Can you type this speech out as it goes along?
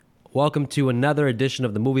Welcome to another edition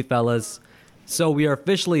of the Movie Fellas. So we are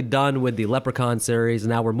officially done with the Leprechaun series.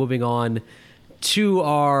 Now we're moving on to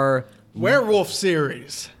our... werewolf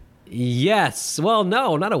series. Yes. Well,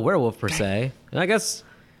 no, not a werewolf per se. I guess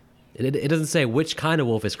it doesn't say which kind of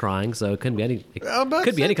wolf is crying, so it couldn't be any. It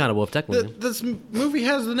could be any kind of wolf, technically. This movie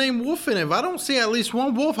has the name Wolf in it. If I don't see at least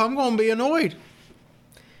one wolf, I'm going to be annoyed.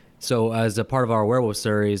 So as a part of our werewolf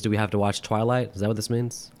series, do we have to watch Twilight? Is that what this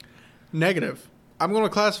means? Negative. I'm going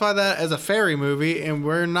to classify that as a fairy movie, and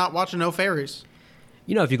we're not watching no fairies.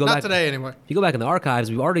 You know, if you go Not back today, anyway. If you go back in the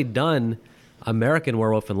archives, we've already done American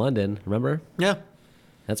Werewolf in London. Remember? Yeah.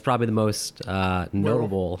 That's probably the most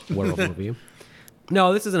notable werewolf movie.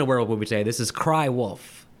 No, this isn't a werewolf movie today. This is Cry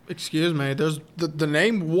Wolf. Excuse me. There's the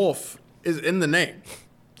name Wolf is in the name.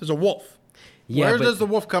 There's a wolf. Yeah, Where does the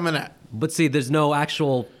wolf come in at? But see, there's no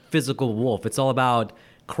actual physical wolf. It's all about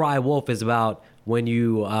Cry Wolf is about when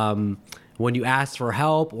you ask for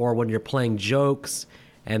help or when you're playing jokes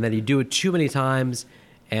and then you do it too many times,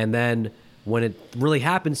 and then when it really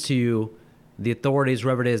happens to you, the authorities,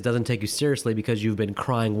 whoever it is, doesn't take you seriously because you've been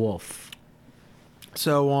crying wolf.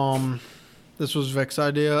 So, this was Vic's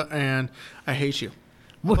idea, and I hate you.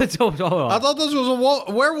 What? I thought this was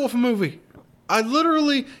a werewolf movie. I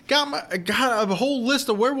literally got a whole list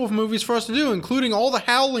of werewolf movies for us to do, including all the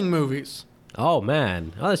Howling movies. Oh,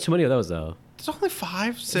 man. Oh, there's too many of those, though. There's only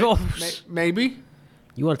 5, 6, Oh. maybe.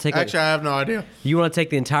 You want to take Actually, I have no idea. You want to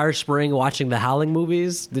take the entire spring watching the Howling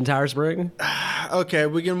movies? The entire spring? Okay,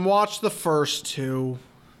 we can watch the first 2.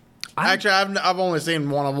 Actually, I've only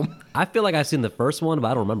seen one of them. I feel like I've seen the first one,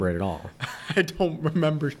 but I don't remember it at all. I don't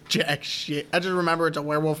remember jack shit. I just remember it's a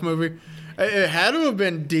werewolf movie. It had to have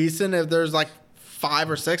been decent if there's like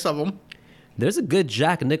 5 or 6 of them. There's a good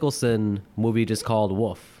Jack Nicholson movie just called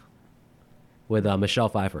Wolf with Michelle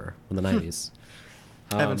Pfeiffer from the 90s.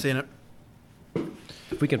 I haven't seen it.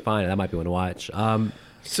 If we can find it, that might be one to watch.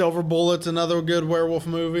 Silver Bullet's another good werewolf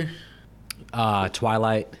movie.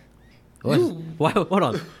 Twilight. What? Hold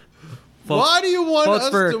on. Why do you want us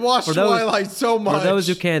to watch Twilight so much? For those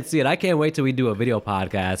who can't see it, I can't wait till we do a video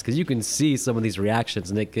podcast because you can see some of these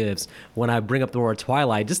reactions Nick gives when I bring up the word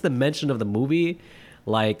Twilight. Just the mention of the movie,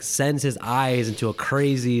 like, sends his eyes into a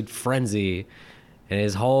crazy frenzy, and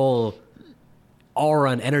his whole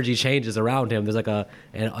aura and energy changes around him. There's like a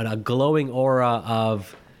glowing aura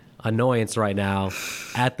of annoyance right now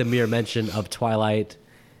at the mere mention of Twilight,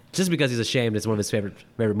 just because he's ashamed. It's one of his favorite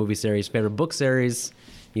movie series, favorite book series.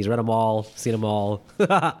 He's read them all, seen them all,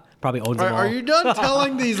 probably owns them all. Are you done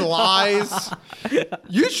telling these lies?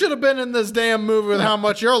 You should have been in this damn movie with how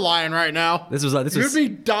much you're lying right now. You'd be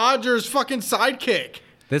Dodger's fucking sidekick.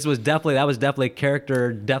 That was definitely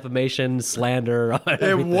character defamation, slander.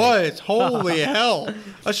 It was. Holy hell!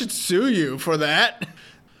 I should sue you for that.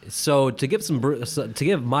 So to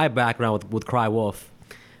give my background with Cry Wolf,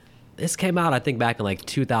 this came out I think back in like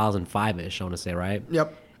 2005ish. I want to say, right?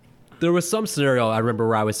 Yep. There was some scenario I remember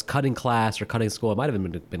where I was cutting class or cutting school. It might have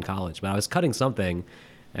even been college, but I was cutting something,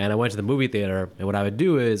 and I went to the movie theater. And what I would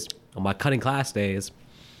do is on my cutting class days,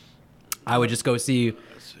 I would just go see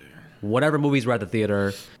whatever movies were at the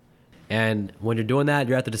theater. And when you're doing that,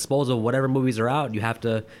 you're at the disposal of whatever movies are out. You have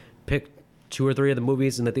to pick 2 or 3 of the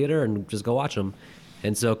movies in the theater and just go watch them.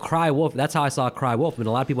 And so Cry Wolf, that's how I saw Cry Wolf. And a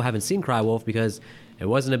lot of people haven't seen Cry Wolf because it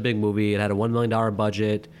wasn't a big movie. It had a $1 million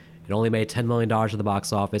budget. It only made $10 million at the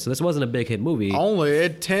box office. So this wasn't a big hit movie. Only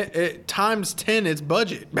it times 10 its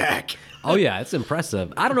budget back. Oh yeah, it's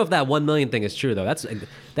impressive. I don't know if that 1 million thing is true though.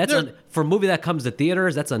 For a movie that comes to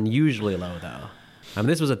theaters, that's unusually low though. I mean,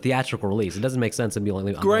 this was a theatrical release. It doesn't make sense to be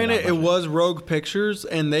only. Granted, it was Rogue Pictures,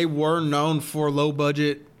 and they were known for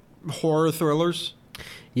low-budget horror thrillers.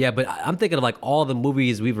 Yeah, but I'm thinking of like all the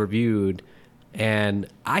movies we've reviewed, and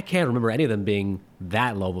I can't remember any of them being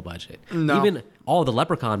that low of a budget. No. Even all the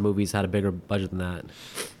Leprechaun movies had a bigger budget than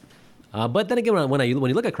that. But then again, when you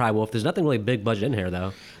look at Cry Wolf, there's nothing really big budget in here,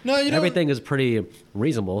 though. No, everything is pretty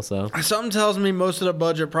reasonable. So something tells me most of the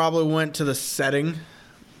budget probably went to the setting,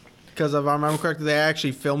 because if I remember correctly, they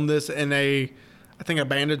actually filmed this in I think,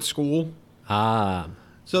 abandoned school.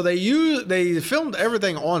 So they filmed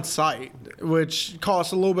everything on site, which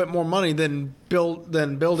costs a little bit more money than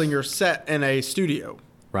building your set in a studio.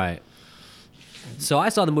 Right. So I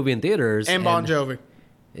saw the movie in theaters. And Bon Jovi.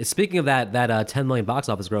 Speaking of that 10 million box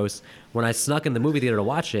office gross, when I snuck in the movie theater to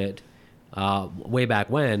watch it, way back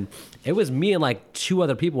when, it was me and like 2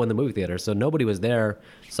 other people in the movie theater, so nobody was there.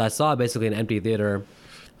 So I saw basically an empty theater.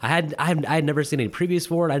 I had never seen any previews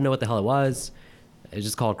for it. I didn't know what the hell it was. It was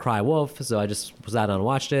just called Cry Wolf, so I just sat down and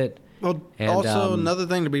watched it. Well, also another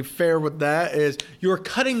thing to be fair with that is you were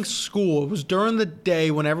cutting school. It was during the day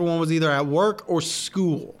when everyone was either at work or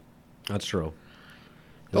school. That's true.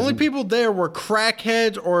 The only people there were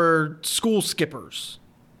crackheads or school skippers.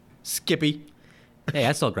 Skippy. Hey,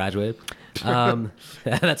 I still graduated.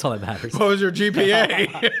 That's all that matters. What was your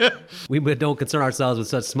GPA? We don't concern ourselves with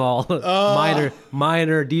such small,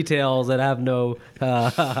 minor details that have no.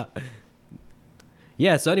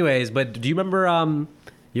 Yeah. So, anyways, but do you remember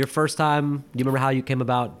your first time? Do you remember how you came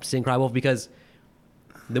about seeing Cry Wolf? Because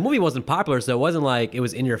the movie wasn't popular, so it wasn't like it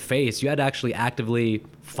was in your face. You had to actually actively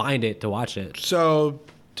find it to watch it. So,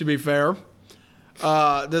 to be fair,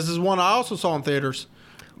 this is one I also saw in theaters.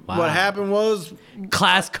 Wow. What happened was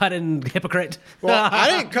class cutting hypocrite. Well, I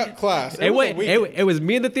didn't cut class. It was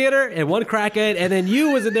me in the theater and one crackhead, and then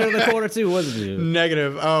you was in there in the corner too, wasn't you?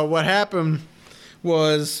 Negative. What happened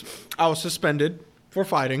was I was suspended for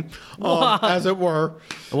fighting, as it were.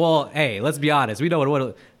 Well, hey, let's be honest. We know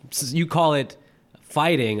what you call it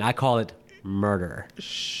fighting. I call it murder.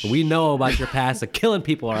 We know about your past of killing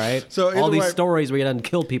people, all right? So all these stories where you done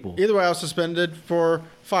killed people. Either way, I was suspended for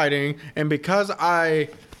fighting, and because I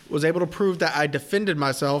was able to prove that I defended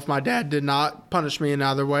myself, my dad did not punish me in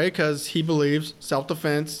either way because he believes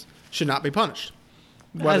self-defense should not be punished.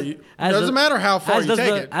 Doesn't matter how far you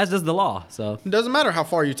take it. As does the law. So it doesn't matter how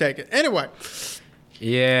far you take it. Anyway.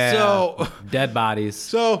 Yeah. So dead bodies.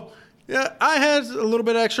 So yeah, I had a little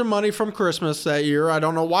bit extra money from Christmas that year. I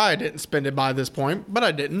don't know why I didn't spend it by this point, but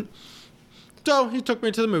I didn't. So he took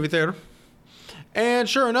me to the movie theater. And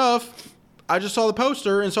sure enough, I just saw the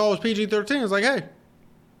poster and saw it was PG-13. I was like, hey,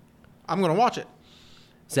 I'm going to watch it.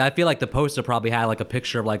 See, I feel like the poster probably had like a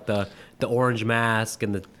picture of like the orange mask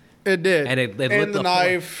and the... It did. And it and the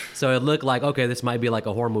knife. So it looked like, okay, this might be like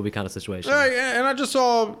a horror movie kind of situation. Right, and I just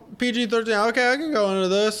saw PG-13. Okay, I can go into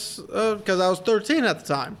this because I was 13 at the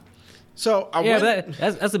time. So I went.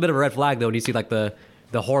 That's a bit of a red flag, though, when you see like the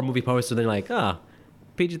horror movie poster, then you're like,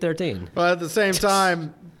 PG-13. But at the same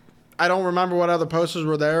time, I don't remember what other posters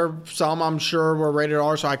were there. Some, I'm sure, were rated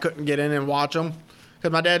R, so I couldn't get in and watch them.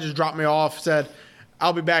 Because my dad just dropped me off, said,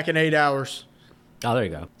 I'll be back in 8 hours. Oh, there you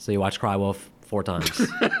go. So you watched Cry Wolf 4 times.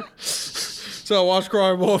 So I watched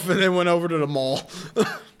Cry Wolf and then went over to the mall.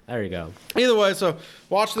 There you go. Either way, so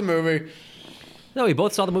watch the movie. No, we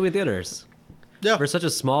both saw the movie in theaters. Yeah. For such a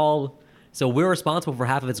small... So we're responsible for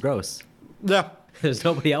half of its gross. Yeah. There's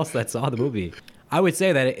nobody else that saw the movie. I would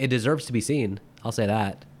say that it deserves to be seen. I'll say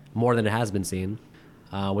that. More than it has been seen.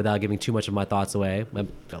 Without giving too much of my thoughts away.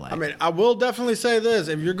 I mean, I will definitely say this.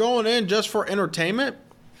 If you're going in just for entertainment,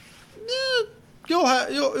 you'll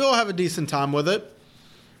have a decent time with it.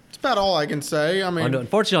 It's about all I can say. I mean,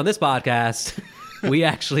 unfortunately, on this podcast, we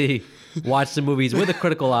actually watch the movies with a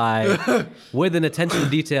critical eye, with an attention to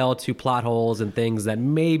detail to plot holes and things that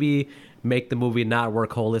maybe make the movie not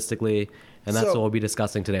work holistically. And that's what we'll be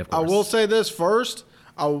discussing today, of course. I will say this first.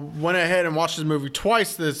 I went ahead and watched this movie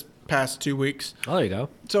twice this past 2 weeks. Oh, there you go.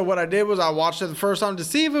 So what I did was I watched it the first time to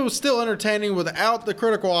see if it was still entertaining without the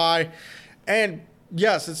critical eye. And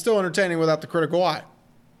yes, it's still entertaining without the critical eye.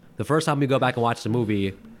 The first time we go back and watch the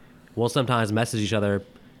movie, we'll sometimes message each other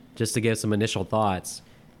just to give some initial thoughts.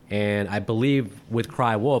 And I believe with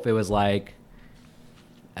Cry Wolf, it was like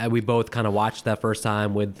we both kind of watched that first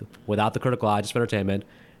time without the critical eye, just for entertainment.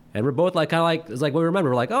 And we're both like it's like what we remember.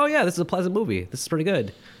 We're like, oh yeah, this is a pleasant movie. This is pretty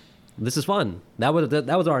good. This is fun. That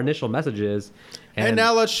was our initial messages. And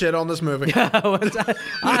now let's shit on this movie. I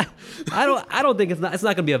don't think it's not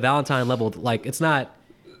gonna be a Valentine level. Like it's not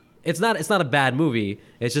a bad movie.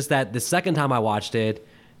 It's just that the second time I watched it,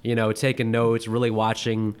 taking notes, really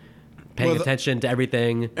watching, paying attention to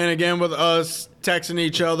everything. And again, with us texting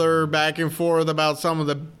each other back and forth about some of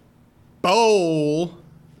the bowl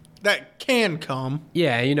that can come.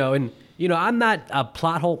 Yeah, I'm not a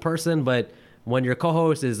plot hole person, but when your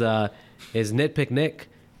co-host is Nitpick Nick,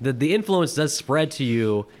 the influence does spread to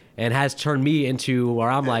you and has turned me into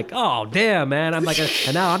where I'm like, oh damn, man, I'm like,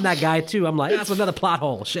 and now I'm that guy too. I'm like, that's another plot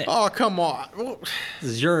hole. Shit. Oh come on.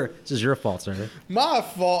 This is your fault, sir. My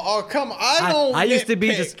fault. Oh come on. I used to be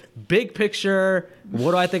just big picture.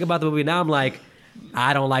 What do I think about the movie? Now I'm like,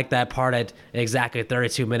 I don't like that part at exactly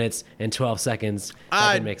 32 minutes and 12 seconds.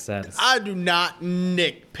 That didn't make sense. I do not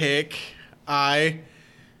nitpick. I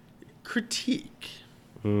critique.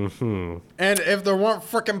 Mm-hmm. And if there weren't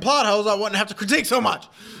freaking plot holes, I wouldn't have to critique so much.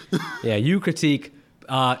 Yeah, you critique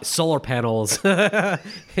solar panels in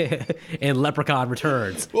Leprechaun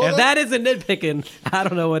Returns. Well, if that isn't nitpicking, I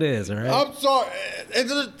don't know what is, all right? I'm sorry.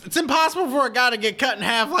 It's impossible for a guy to get cut in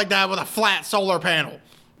half like that with a flat solar panel.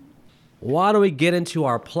 Why don't we get into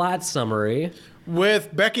our plot summary?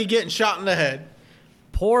 With Becky getting shot in the head.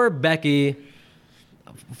 Poor Becky.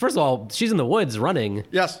 First of all, she's in the woods running.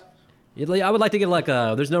 Yes. I would like to get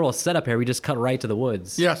there's no real setup here. We just cut right to the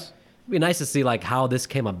woods. Yes. be nice to see like how this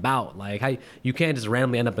came about. Like how you can't just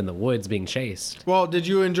randomly end up in the woods being chased. Well, did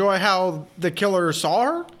you enjoy how the killer saw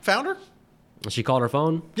her, found her? She called her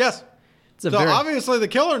phone. Yes. So obviously the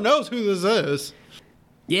killer knows who this is.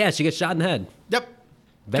 Yeah, she gets shot in the head. Yep.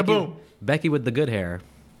 Kaboom. Becky with the good hair.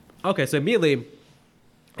 Okay, so immediately,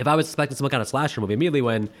 if I was expecting some kind of slasher movie, immediately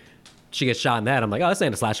when she gets shot in the head, I'm like, oh, this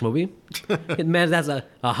ain't a slasher movie. Man has a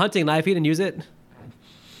hunting knife, he didn't use it.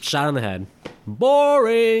 Shot in the head.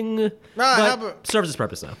 Boring. But serves its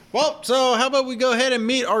purpose, though. Well, so how about we go ahead and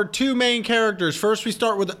meet our two main characters. First, we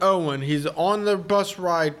start with Owen. He's on the bus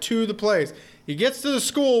ride to the place. He gets to the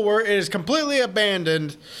school where it is completely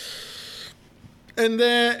abandoned.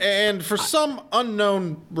 And for some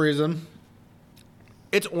unknown reason,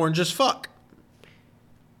 it's orange as fuck.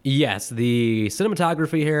 Yes, the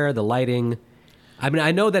cinematography here, the lighting. I mean,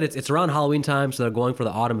 I know that it's around Halloween time, so they're going for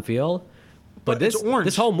the autumn feel. But this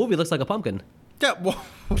whole movie looks like a pumpkin. Yeah, well,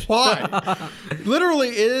 why? Literally,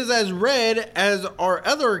 it is as red as our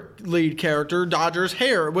other lead character, Dodger's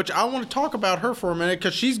hair, which I want to talk about her for a minute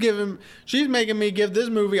because she's making me give this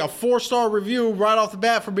movie a 4-star review right off the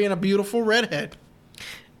bat for being a beautiful redhead.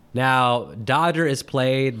 Now, Dodger is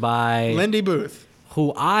played by Lindy Booth,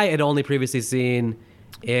 who I had only previously seen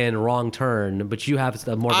in Wrong Turn, but you have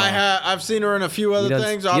more. I've seen her in a few other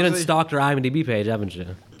things. You didn't stalk her IMDb page, haven't you?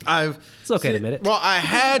 It's okay to admit it. Well, I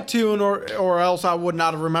had to, or else I would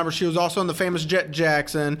not have remembered. She was also in the famous Jet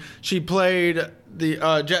Jackson. She played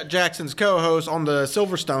the Jet Jackson's co-host on the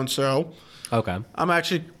Silverstone show. Okay. I'm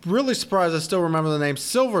actually really surprised I still remember the name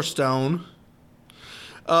Silverstone.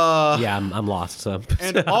 Yeah, I'm lost. So.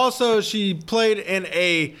 And also, she played in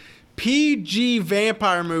a PG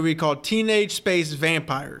vampire movie called Teenage Space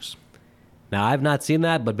Vampires. Now, I've not seen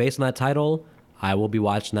that, but based on that title, I will be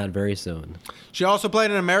watching that very soon. She also played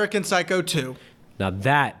in American Psycho 2. Now,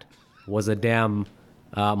 that was a damn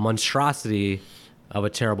monstrosity of a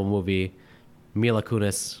terrible movie. Mila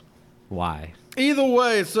Kunis, why? Either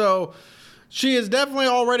way, so she is definitely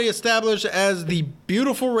already established as the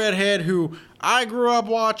beautiful redhead who I grew up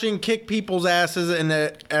watching kick people's asses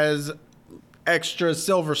as extra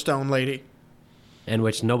Silverstone lady. In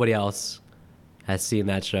which nobody else has seen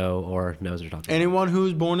that show or knows what you're talking Anyone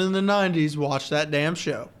who's born in the 90s watched that damn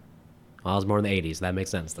show. Well, I was born in the 80s. That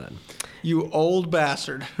makes sense then. You old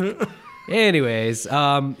bastard. Anyways,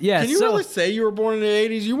 yeah. Can you really say you were born in the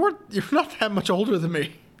 80s? You're not that much older than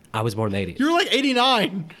me. I was born in the 80s. You were like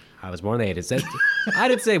 89. I was born in the 80s. I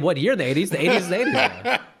didn't say what year in the 80s. The 80s is the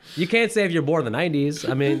 80s. You can't say if you're born in the 90s.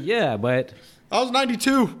 I mean, yeah, but... I was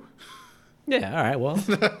 92. Yeah, all right, well...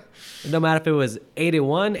 No matter if it was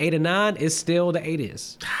 81, 89, it's still the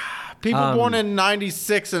 80s. People born in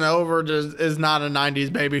 96 and over is not a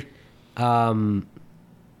 90s baby. So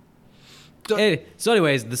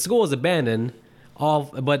anyways, the school is abandoned.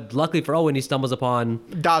 But luckily for Owen, he stumbles upon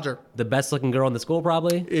Dodger, the best looking girl in the school,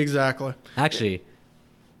 probably. Exactly. Actually,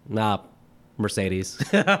 Mercedes.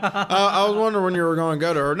 I was wondering when you were going to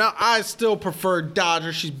go to her. Now, I still prefer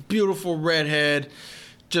Dodger. She's beautiful redhead.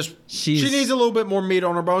 She needs a little bit more meat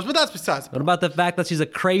on her bones, but that's besides. What about the fact that she's a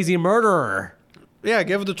crazy murderer? Yeah,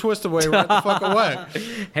 give her the twist away right the fuck away.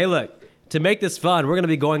 Hey, look, to make this fun, we're going to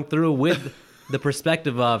be going through with the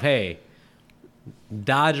perspective of, hey,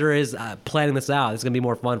 Dodger is planning this out. It's going to be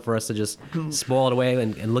more fun for us to just spoil it away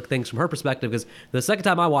and look things from her perspective. Because the second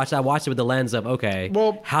time I watched it with the lens of, okay,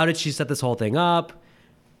 well, how did she set this whole thing up?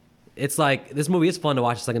 It's like, this movie is fun to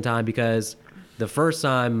watch the second time because the first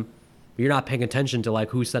time you're not paying attention to like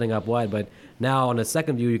who's setting up what. But now on a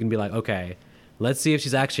second view, you can be like, okay, let's see if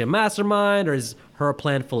she's actually a mastermind or is her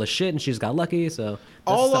plan full of shit and she's got lucky. So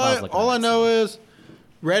all I know is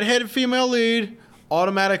redheaded female lead,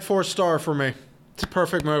 automatic 4-star for me. It's a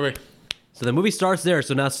perfect movie. So the movie starts there.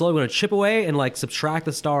 So now slowly we're going to chip away and like subtract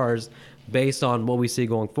the stars based on what we see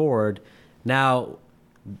going forward. Now,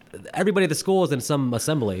 everybody at the school is in some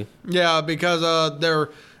assembly. Yeah, because they're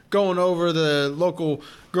going over the local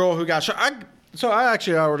girl who got shot. I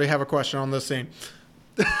actually already have a question on this scene.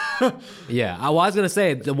 Yeah, I was going to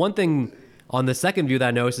say, the one thing on the second view that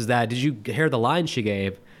I noticed is that, did you hear the line she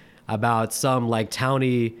gave about some like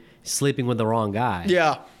townie sleeping with the wrong guy?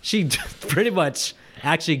 Yeah. She pretty much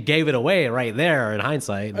actually gave it away right there in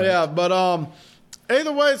hindsight. Yeah, but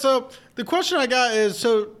either way, so the question I got is,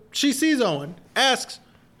 so she sees Owen, asks,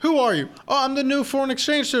 who are you? Oh, I'm the new foreign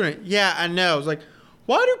exchange student. Yeah, I know. It's like,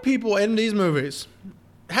 why do people in these movies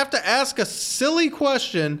have to ask a silly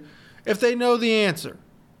question if they know the answer?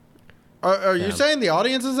 Are you saying the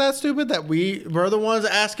audience is that stupid that we're the ones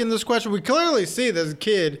asking this question? We clearly see this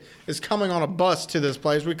kid is coming on a bus to this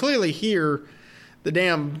place. We clearly hear the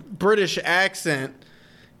damn British accent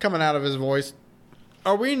coming out of his voice.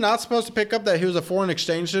 Are we not supposed to pick up that he was a foreign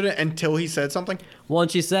exchange student until he said something? Well, and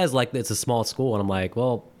she says, like, it's a small school. And I'm like,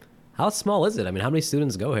 well, how small is it? I mean, how many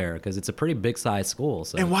students go here? Because it's a pretty big-sized school.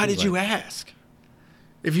 So and why did you ask?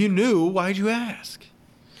 If you knew, why'd you ask?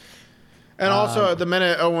 And also, the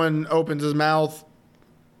minute Owen opens his mouth,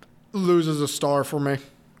 loses a star for me.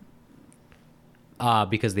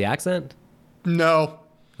 Because the accent? No.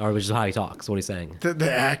 Or just how he talks? What he's saying?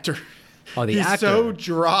 The actor. Oh, the He's actor. so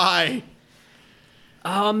dry.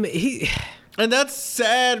 And that's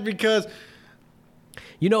sad because...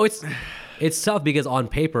 You know, it's tough because on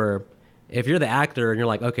paper, if you're the actor and you're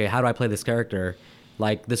like, okay, how do I play this character?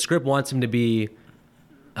 Like, the script wants him to be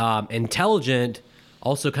intelligent,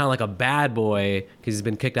 also kind of like a bad boy because he's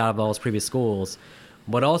been kicked out of all his previous schools.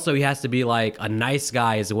 But also he has to be like a nice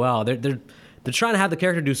guy as well. They're trying to have the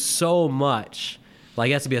character do so much. Like,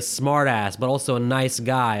 he has to be a smart ass, but also a nice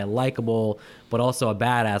guy, likable, but also a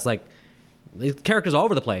badass. Like, the character's all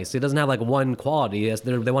over the place. He doesn't have like one quality.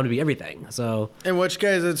 They want to be everything. So in which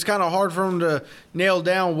case, it's kind of hard for him to nail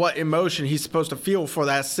down what emotion he's supposed to feel for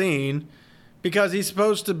that scene, because he's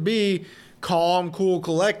supposed to be calm, cool,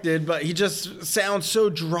 collected, but he just sounds so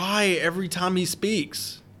dry every time he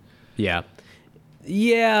speaks. Yeah.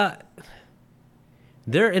 Their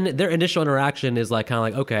initial interaction is like kind of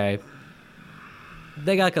like, okay,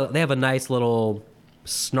 they have a nice little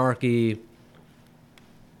snarky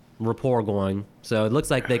rapport going, so it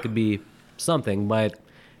looks like they could be something. But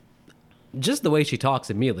just the way she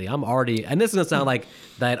talks immediately, I'm already, and this is gonna sound like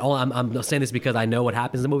that. Oh, I'm saying this because I know what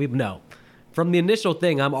happens in the movie. But no, from the initial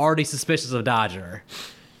thing, I'm already suspicious of Dodger,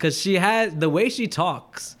 because she has the way she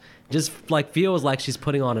talks, just like feels like she's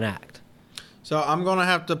putting on an act. So I'm gonna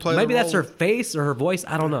have to play. Maybe that's her face or her voice.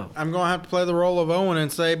 I don't know. I'm gonna have to play the role of Owen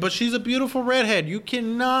and say, but she's a beautiful redhead. You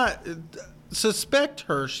cannot suspect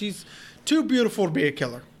her. She's too beautiful to be a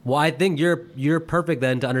killer. Well, I think you're perfect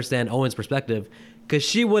then to understand Owen's perspective, because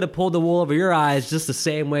she would have pulled the wool over your eyes just the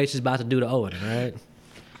same way she's about to do to Owen, right?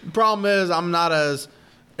 Problem is, I'm not as,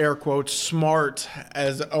 air quotes, smart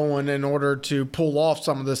as Owen in order to pull off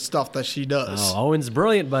some of this stuff that she does. Oh, Owen's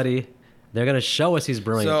brilliant, buddy. They're gonna show us he's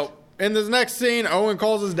brilliant. So in this next scene, Owen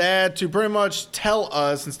calls his dad to pretty much tell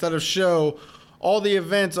us, instead of show, all the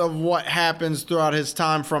events of what happens throughout his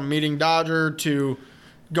time from meeting Dodger to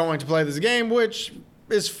going to play this game, which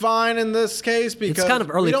is fine in this case because it's kind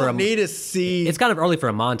of early we don't need to see. It's kind of early for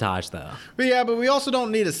a montage, though. But yeah, but we also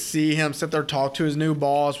don't need to see him sit there talk to his new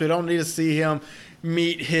boss. We don't need to see him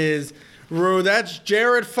meet his Rue. That's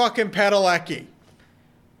Jared fucking Padalecki.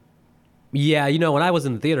 Yeah, you know, when I was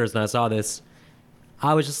in the theaters and I saw this,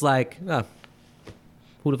 I was just like, oh,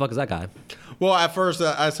 who the fuck is that guy? Well, at first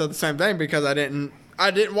I said the same thing because I didn't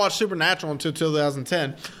watch Supernatural until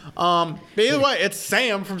 2010. But either way, it's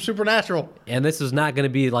Sam from Supernatural. And this is not going to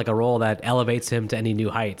be like a role that elevates him to any new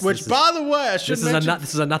heights. Which, by the way, I should mention...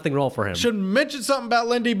 This is a nothing role for him. Should mention something about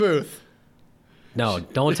Lindy Booth. No,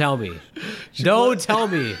 don't tell me. Don't tell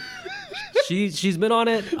me. She's been on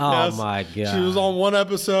it? Oh, yes. My God. She was on one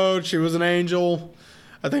episode. She was an angel.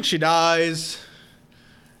 I think she dies.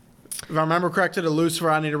 If I remember correctly, to Lucifer,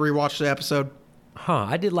 I need to rewatch the episode. Huh,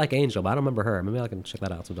 I did like Angel, but I don't remember her. Maybe I can check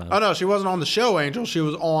that out sometime. Oh, no, she wasn't on the show Angel. She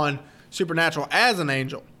was on Supernatural as an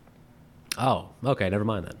angel. Oh, okay, never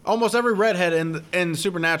mind then. Almost every redhead in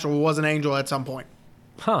Supernatural was an angel at some point.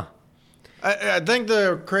 Huh. I think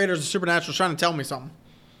the creators of Supernatural are trying to tell me something.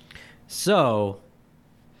 So,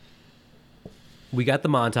 we got the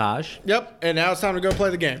montage. Yep, and now it's time to go play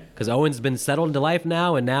the game. Because Owen's been settled into life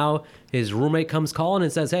now, and now his roommate comes calling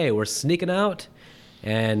and says, hey, we're sneaking out.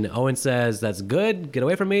 And Owen says, that's good, get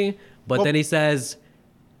away from me. But then he says,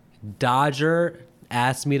 Dodger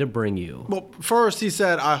asked me to bring you. Well, first he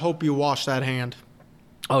said, I hope you wash that hand.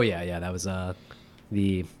 Oh, yeah, that was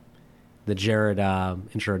the Jared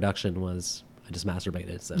introduction was, I just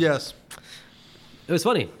masturbated. So. Yes. It was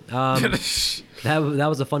funny. That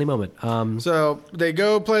was a funny moment. So they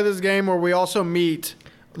go play this game where we also meet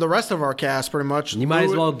the rest of our cast pretty much. You might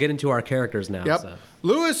as well get into our characters now. Yep. So.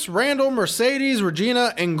 Lewis, Randall, Mercedes,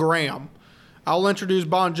 Regina, and Graham. I'll introduce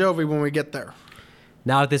Bon Jovi when we get there.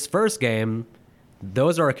 Now, at this first game,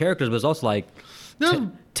 those are our characters, but it's also like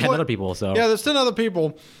 10 other people. So yeah, there's 10 other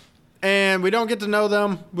people, and we don't get to know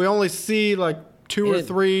them. We only see like two or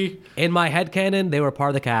three. In my headcanon, they were part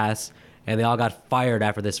of the cast, and they all got fired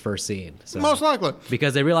after this first scene. So, most likely.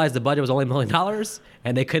 Because they realized the budget was only $1 million,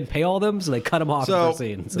 and they couldn't pay all of them, so they cut them off in the first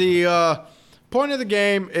scene. So. The point of the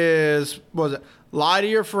game is, lie to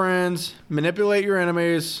your friends, manipulate your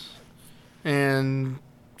enemies, and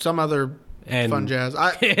some other fun jazz.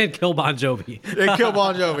 And kill Bon Jovi. And kill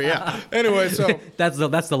Bon Jovi, yeah. Anyway, so that's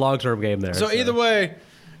the long-term game there. So either way,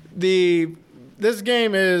 the this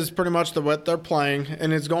game is pretty much what they're playing,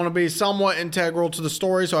 and it's going to be somewhat integral to the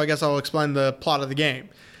story, so I guess I'll explain the plot of the game.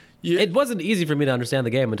 It wasn't easy for me to understand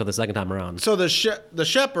the game until the second time around. So the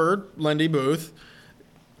shepherd, Lindy Booth,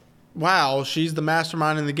 wow, she's the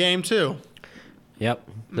mastermind in the game, too. Yep.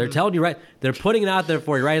 They're telling you they're putting it out there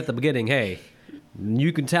for you right at the beginning. Hey,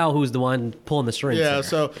 you can tell who's the one pulling the strings. Yeah, here.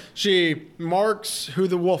 So she marks who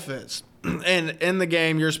the wolf is. And in the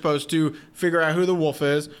game, you're supposed to figure out who the wolf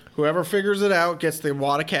is. Whoever figures it out gets the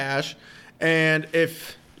wad of cash. And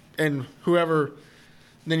whoever,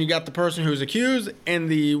 then you got the person who's accused and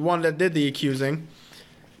the one that did the accusing.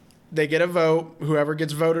 They get a vote. Whoever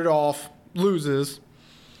gets voted off loses.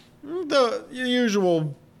 The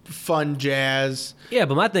usual fun jazz. Yeah,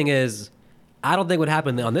 but my thing is, I don't think what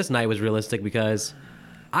happened on this night was realistic because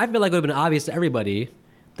I feel like it would have been obvious to everybody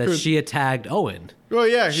that she had tagged Owen. Well,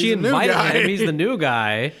 yeah, she invited him. He's the new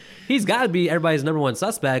guy. He's got to be everybody's number one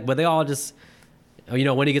suspect, but they all just,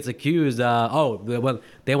 when he gets accused, they want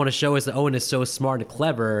to show us that Owen is so smart and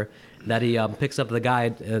clever that he picks up the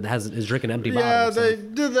guy and is drinking empty bottles. Yeah, they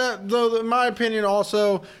did that, though, in my opinion,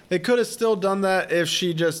 also, they could have still done that if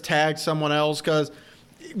she just tagged someone else, because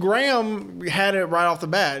Graham had it right off the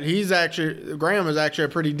bat. Graham is actually a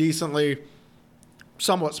pretty decently,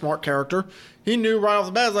 somewhat smart character. He knew right off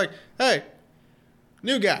the bat, like, hey,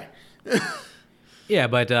 new guy. Yeah,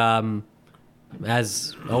 but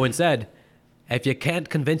as Owen said, if you can't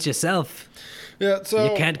convince yourself, you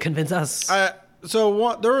can't convince us. There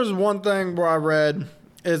was one thing where I read,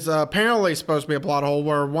 it's apparently supposed to be a plot hole,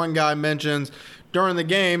 where one guy mentions during the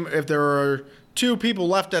game, if there are two people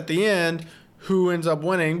left at the end, who ends up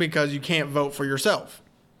winning because you can't vote for yourself.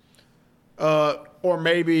 Or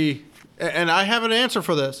maybe, and I have an answer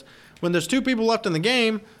for this. When there's two people left in the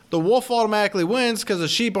game, the wolf automatically wins because the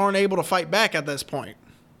sheep aren't able to fight back at this point.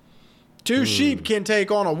 Two sheep can take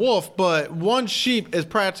on a wolf, but one sheep is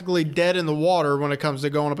practically dead in the water when it comes to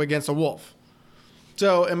going up against a wolf.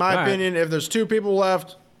 So, in my opinion, if there's two people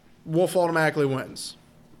left, wolf automatically wins.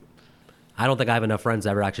 I don't think I have enough friends to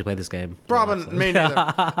ever actually play this game. Probably me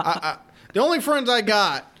neither. The only friends I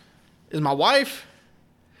got is my wife,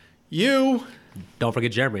 you. Don't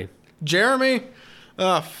forget Jeremy. Jeremy?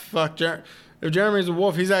 Oh, fuck. If Jeremy's a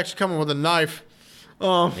wolf, he's actually coming with a knife.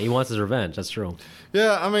 He wants his revenge. That's true.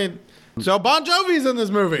 Yeah, I mean, so Bon Jovi's in this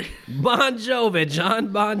movie. Bon Jovi, John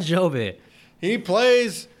Bon Jovi. He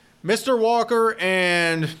plays Mr. Walker,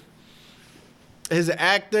 and his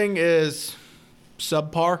acting is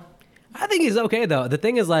subpar. I think he's okay, though. The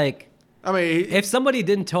thing is, like, I mean, if somebody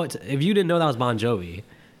if you didn't know that was Bon Jovi,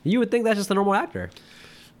 you would think that's just a normal actor.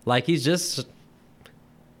 Like, he's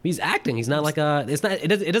acting. He's not like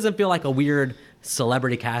it doesn't feel like a weird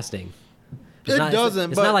celebrity casting. It's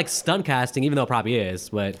not like stunt casting, even though it probably is,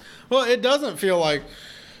 but. Well, it doesn't feel like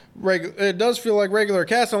it does feel like regular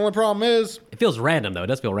casting. The only problem is. It feels random, though. It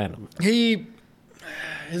does feel random.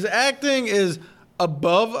 His acting is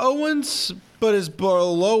above Owen's, but is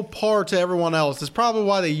below par to everyone else. It's probably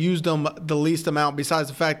why they used him the least amount, besides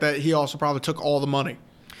the fact that he also probably took all the money.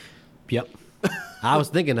 Yep. I was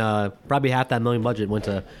thinking probably half that million budget went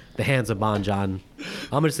to the hands of Bon John.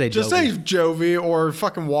 I'm going to say Jovi. Just say Jovi or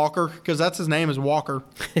fucking Walker, because that's his name is Walker.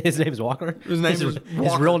 His name is Walker? His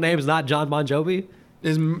real name is not John Bon Jovi?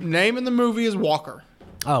 His name in the movie is Walker.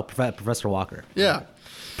 Oh, Professor Walker. Yeah.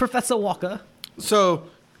 Professor Walker. So,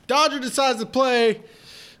 Dodger decides to play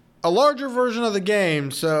a larger version of the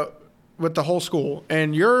game with the whole school.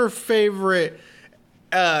 And your favorite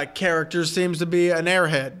character seems to be an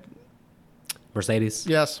airhead. Mercedes.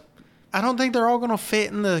 Yes. I don't think they're all going to fit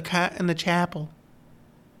in the chapel.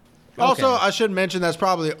 Okay. Also, I should mention that's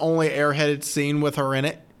probably the only airheaded scene with her in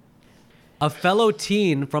it. A fellow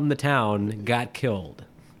teen from the town got killed.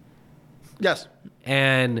 Yes.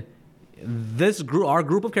 And our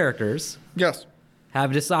group of characters, yes,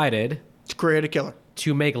 have decided to create a killer,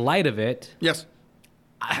 to make light of it. Yes.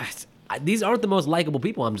 These aren't the most likable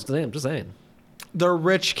people. I'm just saying. They're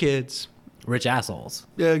rich kids. Rich assholes.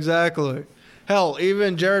 Yeah, exactly. Hell,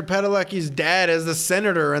 even Jared Padalecki's dad is the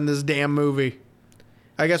senator in this damn movie.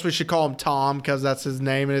 I guess we should call him Tom because that's his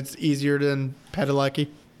name and it's easier than Padalecki.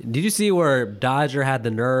 Did you see where Dodger had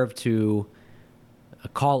the nerve to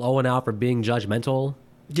call Owen out for being judgmental?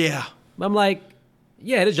 Yeah. I'm like,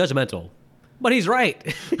 yeah, it is judgmental. But he's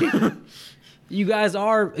right. You guys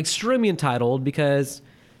are extremely entitled because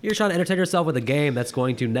you're trying to entertain yourself with a game that's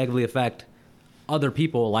going to negatively affect other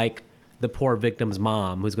people, like the poor victim's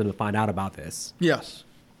mom who's going to find out about this. Yes.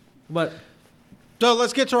 But so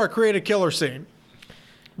let's get to our creative killer scene.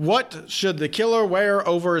 What should the killer wear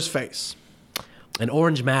over his face? An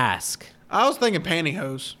orange mask. I was thinking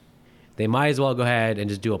pantyhose. they might as well go ahead and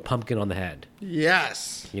just do a pumpkin on the head.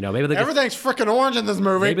 Yes. You know, maybe everything's freaking orange in this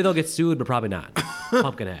movie. Maybe they'll get sued, but probably not.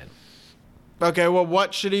 Pumpkin head. Okay, well,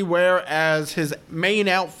 what should he wear as his main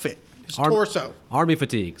outfit? His torso. Army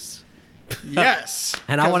fatigues. Yes.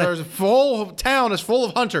 And I want there's a full town is full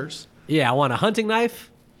of hunters. Yeah, I want a hunting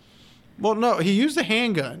knife. Well, no, he used a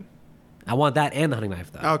handgun. I want that and the hunting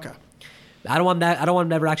knife, though. Okay. I don't want that. I don't want him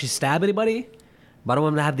to ever actually stab anybody, but I don't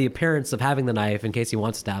want him to have the appearance of having the knife in case he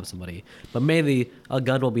wants to stab somebody. But mainly, a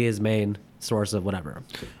gun will be his main source of whatever.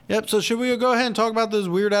 Yep, so should we go ahead and talk about this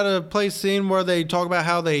weird out-of-place scene where they talk about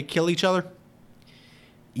how they kill each other?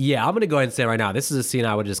 Yeah, I'm going to go ahead and say right now, this is a scene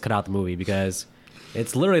I would just cut out the movie because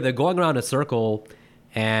it's literally they're going around a circle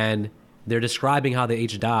and they're describing how they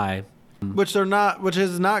each die. Which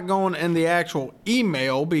is not going in the actual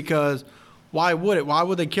email because why would it? Why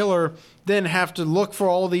would the killer then have to look for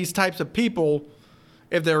all these types of people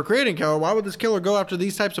if they were creating killer? Why would this killer go after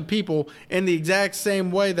these types of people in the exact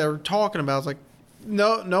same way they're talking about? It's like,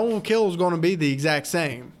 no kill is going to be the exact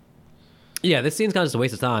same. Yeah, this scene's kind of just a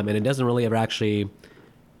waste of time and it doesn't really ever actually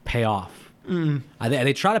pay off.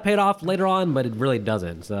 They try to pay it off later on, but it really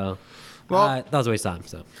doesn't. So, that was a waste of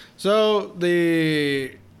time. So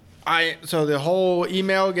the whole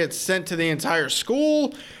email gets sent to the entire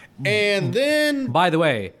school, and then by the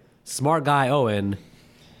way, smart guy Owen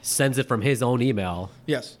sends it from his own email.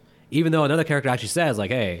 Yes. Even though another character actually says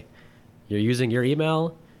like, "Hey, you're using your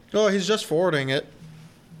email." Oh, he's just forwarding it.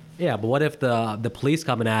 Yeah, but what if the police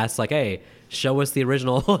come and ask like, "Hey, show us the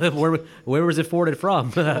original. where was it forwarded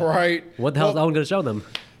from?" Right. What the hell is Owen going to show them?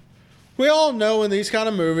 We all know in these kind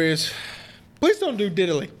of movies, please don't do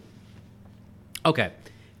diddly. Okay.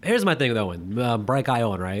 Here's my thing with Owen. Bright guy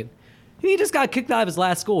Owen, right? He just got kicked out of his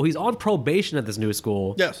last school. He's on probation at this new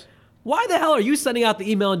school. Yes. Why the hell are you sending out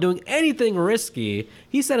the email and doing anything risky?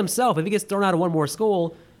 He said himself, if he gets thrown out of one more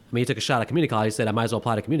school, I mean, he took a shot at community college. He said, I might as well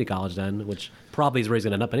apply to community college then, which probably is where he's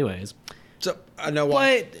going to end up anyways. So, I know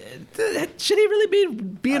why. But should he really be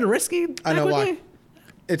being risky? I know why.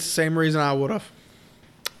 It's the same reason I would have.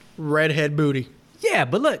 Redhead booty. Yeah,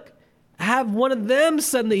 but look, have one of them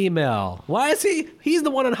send the email. Why is he's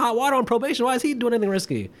the one in hot water on probation. Why is he doing anything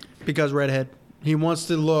risky? Because redhead. He wants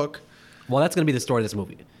to look. Well, that's going to be the story of this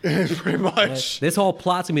movie. Pretty much. This whole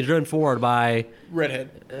plot's going to be driven forward by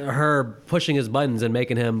redhead. Her pushing his buttons and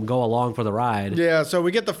making him go along for the ride. Yeah, so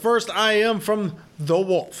we get the first IM from the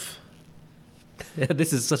wolf.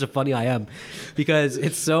 This is such a funny IM because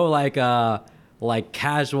it's so like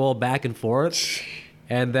casual back and forth.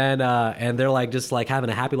 And then and they're like just like having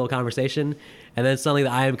a happy little conversation, and then suddenly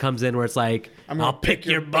the IM comes in where it's like, "I'll pick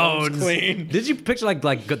your bones clean." Did you picture like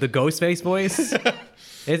the Ghostface voice?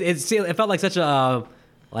 it felt like such a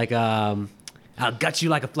I'll gut you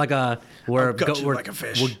like a where like a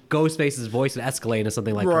fish. Where Ghostface's voice would escalate into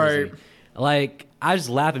something like right. Crazy. Like I was just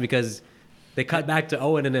laughing because they cut back to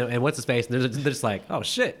Owen and what's his face, and they're just like, "Oh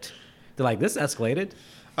shit!" They're like, "This escalated."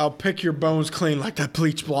 I'll pick your bones clean like that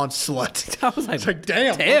bleach blonde slut. I was like,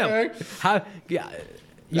 damn. Okay. How? Yeah.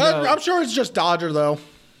 I'm sure it's just Dodger though.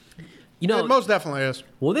 You know, it most definitely is.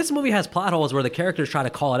 Well, this movie has plot holes where the characters try to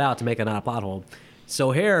call it out to make it not a plot hole.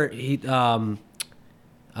 So here,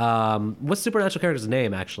 what's Supernatural character's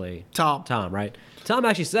name actually? Tom. Tom, right? Tom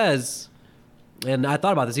actually says, and I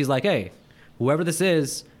thought about this. He's like, "Hey, whoever this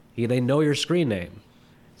is, they know your screen name,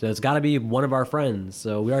 so it's got to be one of our friends.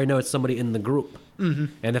 So we already know it's somebody in the group." Mm-hmm.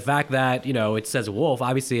 And the fact that it says Wolf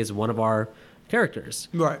obviously is one of our characters,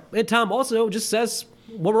 right? And Tom also just says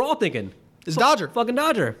what we're all thinking: it's Dodger, fucking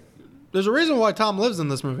Dodger. There's a reason why Tom lives in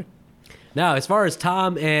this movie. Now, as far as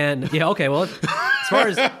Tom and as far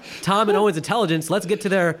as Tom and Owen's intelligence, let's get to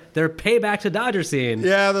their payback to Dodger scene.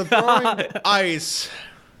 Yeah, they're throwing ice.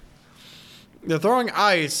 They're throwing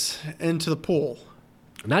ice into the pool.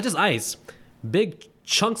 Not just ice, big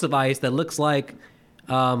chunks of ice that looks like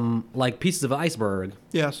pieces of iceberg.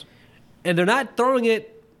 Yes. And they're not throwing it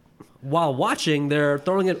while watching, they're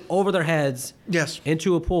throwing it over their heads. Yes.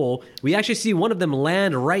 Into a pool. We actually see one of them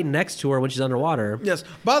land right next to her when she's underwater. Yes.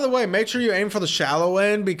 By the way, make sure you aim for the shallow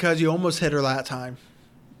end because you almost hit her that time.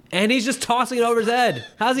 And he's just tossing it over his head.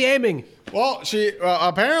 How's he aiming? Well,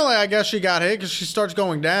 apparently, I guess she got hit because she starts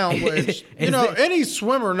going down. Which, any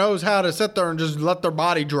swimmer knows how to sit there and just let their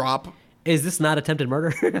body drop. Is this not attempted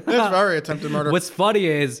murder? It's very attempted murder. What's funny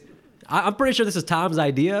is, I'm pretty sure this is Tom's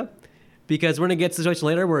idea, because we're going to get a situation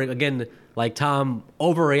later where, again, like Tom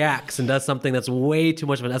overreacts and does something that's way too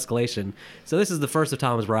much of an escalation. So this is the first of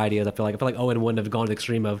Tom's ideas. I feel like Owen wouldn't have gone to the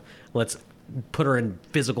extreme of, let's put her in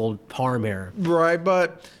physical harm here. Right,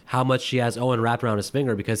 but how much she has Owen wrapped around his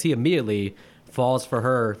finger, because he immediately falls for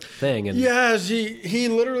her thing. And yes, he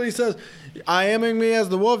literally says, I aming me as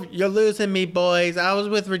the wolf. You're losing me, boys. I was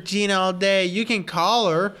with Regina all day. You can call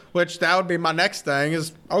her, which that would be my next thing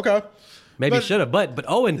is, okay. Maybe should have, but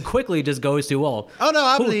Owen quickly just goes to, well, oh no,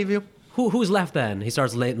 I believe you. Who's left then? He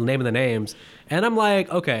starts naming the names, and I'm like,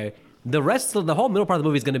 okay, the rest of the whole middle part of the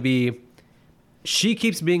movie is going to be, she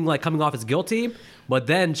keeps being like coming off as guilty, but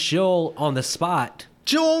then she'll on the spot.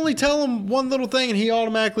 She'll only tell him one little thing, and he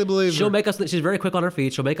automatically believes She'll her. make us. She's very quick on her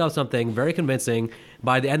feet. She'll make up something very convincing.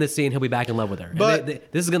 By the end of the scene, he'll be back in love with her. But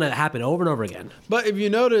this is going to happen over and over again. But if you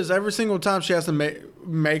notice, every single time she has to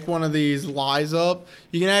make one of these lies up,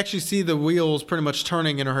 you can actually see the wheels pretty much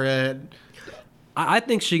turning in her head. I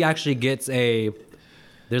think she actually gets there's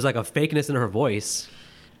like a fakeness in her voice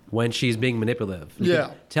when she's being manipulative. You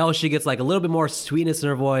can tell she gets like a little bit more sweetness in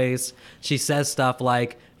her voice. She says stuff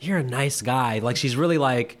like, you're a nice guy. Like she's really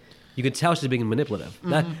like, you can tell she's being manipulative.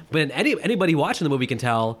 Mm-hmm. But anybody watching the movie can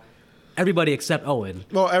tell, everybody except Owen.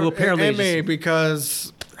 Well, who apparently and me,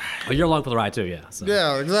 because... Oh, you're along for the ride too, yeah. So.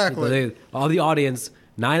 Yeah, exactly. All the audience,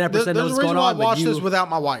 99% knows what's going on. There's a reason why I watched this without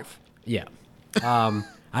my wife. Yeah.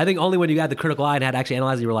 I think only when you had the critical eye and had to actually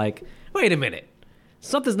analyze it, you were like, wait a minute.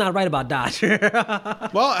 Something's not right about Dodge.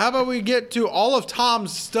 Well, how about we get to all of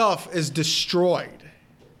Tom's stuff is destroyed.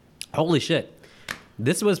 Holy shit.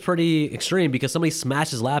 This was pretty extreme because somebody smashed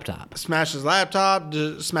his laptop. Smashed his laptop,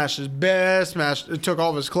 smashed his bed, took all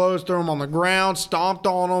of his clothes, threw them on the ground, stomped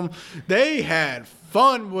on them. They had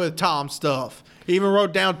fun with Tom's stuff. He even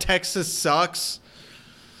wrote down Texas sucks.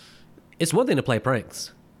 It's one thing to play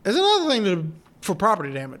pranks. It's another thing for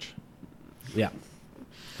property damage. Yeah.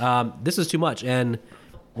 This is too much, and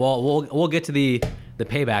we'll get to the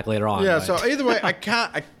payback later on. Yeah. But. So either way, I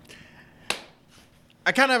kind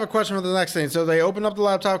of have a question for the next thing. So they open up the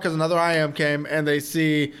laptop because another IM came, and they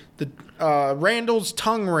see the Randall's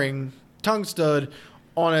tongue stud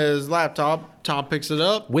on his laptop. Tom picks it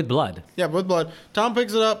up with blood. Yeah, with blood. Tom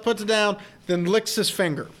picks it up, puts it down, then licks his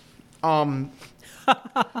finger. Well,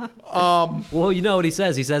 you know what he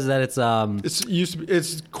says? He says that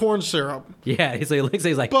it's corn syrup. Yeah, he's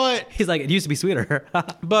like, but he's like, it used to be sweeter.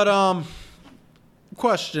 But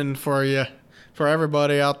question for you, for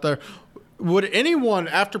everybody out there: would anyone,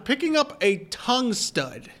 after picking up a tongue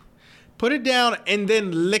stud, put it down and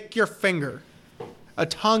then lick your finger? A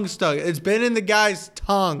tongue stud. It's been in the guy's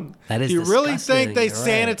tongue. That is Do you disgusting. really think they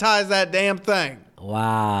sanitize that damn thing?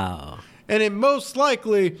 Wow. And it most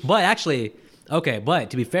likely. But actually. Okay,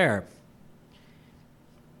 but to be fair,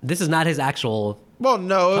 this is not his actual. Well,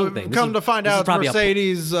 no. Thing. Come to find out, it's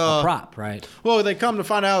Mercedes. A prop, right? Well, they come to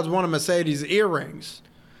find out it's one of Mercedes' earrings.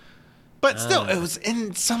 But still, it was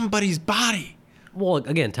in somebody's body. Well,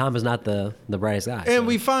 again, Tom is not the brightest guy. And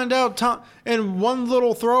we find out Tom. And one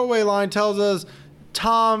little throwaway line tells us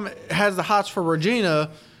Tom has the hots for Regina.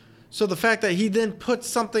 So the fact that he then puts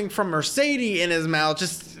something from Mercedes in his mouth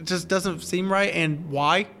just doesn't seem right. And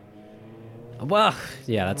why? Well,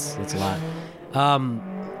 yeah, that's a lot.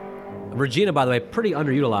 Regina, by the way, pretty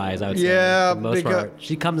underutilized, I would say. Yeah, for the most part.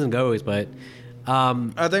 She comes and goes, but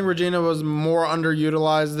I think Regina was more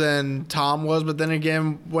underutilized than Tom was. But then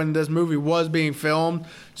again, when this movie was being filmed,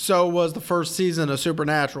 so was the first season of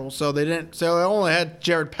Supernatural. So they only had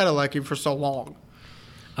Jared Padalecki for so long.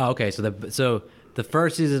 Oh, okay. So the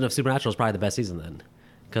first season of Supernatural is probably the best season then.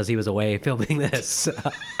 Because he was away filming this.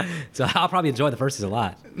 So I'll probably enjoy the first season a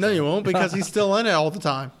lot. No, you won't, because he's still in it all the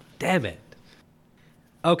time. Damn it.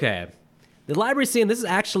 Okay. The library scene, this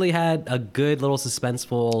actually had a good little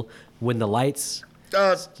suspenseful when the lights...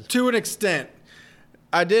 to an extent.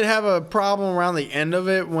 I did have a problem around the end of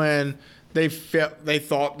it when they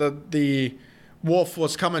thought that the wolf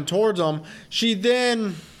was coming towards them. She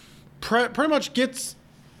then pretty much gets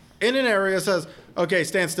in an area and says, okay,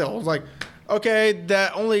 stand still. I was like... Okay,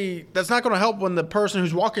 that's not going to help when the person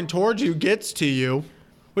who's walking towards you gets to you.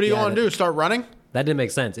 What do you want to do? Start running? That didn't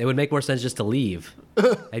make sense. It would make more sense just to leave.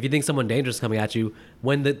 If you think someone dangerous is coming at you,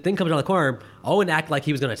 when the thing comes around the corner, Owen acted like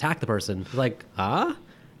he was going to attack the person. Like, huh?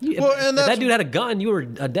 If that dude had a gun, you were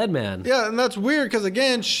a dead man. Yeah, and that's weird because,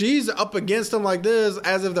 again, she's up against him like this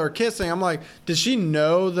as if they're kissing. I'm like, did she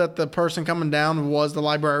know that the person coming down was the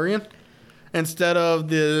librarian instead of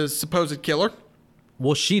the supposed killer?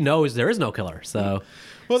 Well, she knows there is no killer, so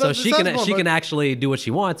she can actually do what she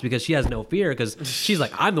wants because she has no fear because she's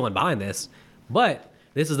like, I'm the one behind this. But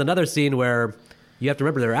this is another scene where you have to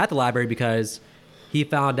remember they're at the library because he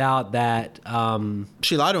found out that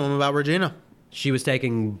she lied to him about Regina. She was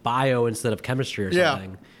taking bio instead of chemistry or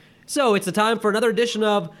something. So it's a time for another edition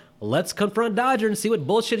of let's confront Dodger and see what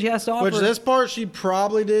bullshit he has to offer. Which this part, she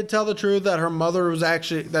probably did tell the truth that her mother was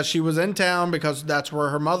actually, that she was in town because that's where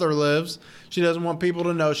her mother lives. She doesn't want people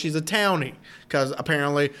to know she's a townie. Because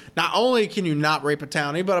apparently, not only can you not rape a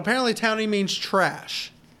townie, but apparently townie means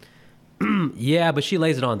trash. Yeah, but she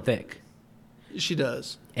lays it on thick. She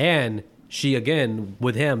does. And she, again,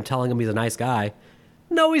 with him telling him he's a nice guy.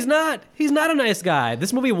 No, he's not. He's not a nice guy.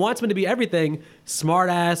 This movie wants him to be everything. Smart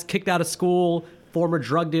ass, kicked out of school, former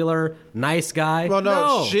drug dealer, nice guy. Well,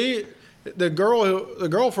 no. The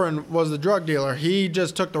girlfriend was the drug dealer. He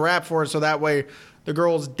just took the rap for it so that way the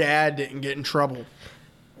girl's dad didn't get in trouble.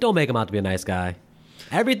 Don't make him out to be a nice guy.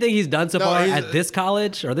 Everything he's done so far at this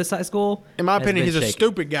college or this high school, in my opinion, he's a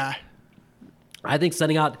stupid guy. I think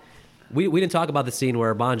sending out... We didn't talk about the scene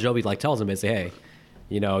where Bon Jovi like tells him, "Say, hey,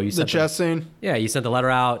 you know, you sent the chess scene. Yeah, you sent the letter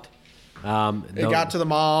out. It got to the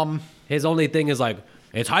mom. His only thing is like,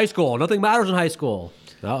 it's high school. Nothing matters in high school.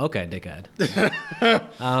 Oh, okay, dickhead.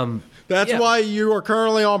 That's why you are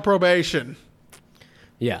currently on probation.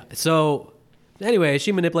 Yeah. So, anyway,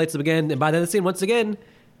 she manipulates him again, and by the end of the scene, once again,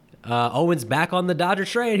 Owen's back on the Dodger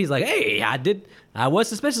train. He's like, hey, I was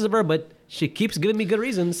suspicious of her, but she keeps giving me good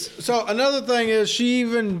reasons. So another thing is she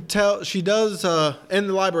does in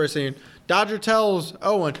the library scene, Dodger tells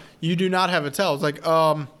Owen, you do not have a tell. It's like,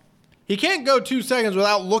 he can't go 2 seconds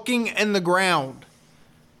without looking in the ground.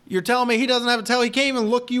 You're telling me he doesn't have a tell? He can't even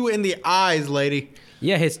look you in the eyes, lady.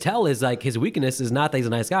 Yeah, his tell is like, his weakness is not that he's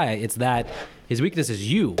a nice guy. It's that his weakness is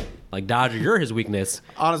you. Like, Dodger, you're his weakness.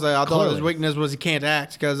 Honestly, I thought his weakness was he can't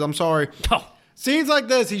act, because I'm sorry. Oh. Scenes like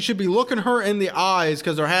this, he should be looking her in the eyes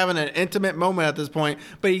because they're having an intimate moment at this point,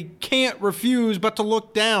 but he can't refuse but to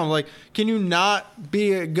look down. Like, can you not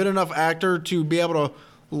be a good enough actor to be able to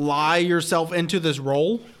lie yourself into this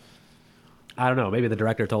role? I don't know. Maybe the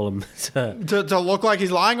director told him to look like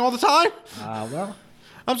he's lying all the time? Well,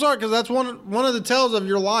 I'm sorry, because that's one of the tells of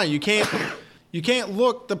your lying. You can't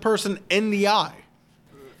look the person in the eye.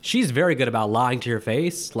 She's very good about lying to your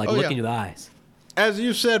face, like looking you in the eyes. As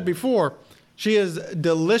you said before, she is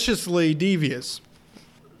deliciously devious.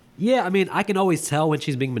 Yeah, I mean, I can always tell when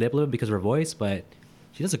she's being manipulative because of her voice, but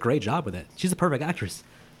she does a great job with it. She's a perfect actress.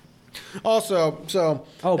 Also, so...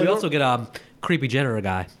 Oh, we also get a creepy janitor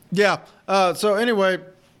guy. Yeah. So anyway,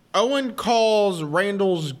 Owen calls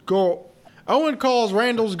Randall's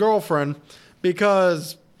girlfriend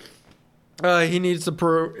because he needs to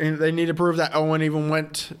prove... They need to prove that Owen even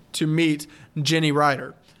went to meet Jenny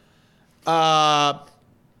Ryder. Now,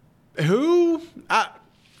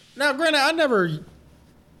 granted,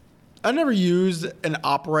 I never used an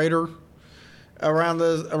operator around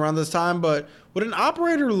this time, but would an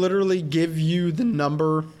operator literally give you the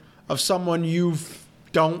number of someone you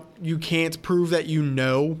can't prove that you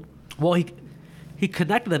know? Well, he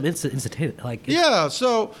connected them instantaneously. Like, yeah.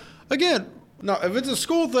 So again, no, if it's a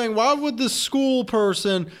school thing, why would the school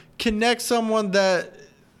person connect someone that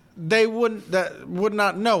would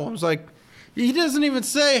not know? I was like, he doesn't even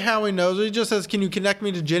say how he knows. He just says, "Can you connect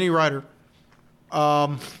me to Jenny Ryder?"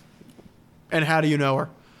 And how do you know her?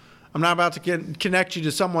 I'm not about to connect you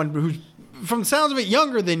to someone who's, from the sounds of it,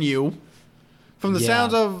 younger than you. From the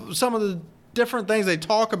sounds of some of the different things they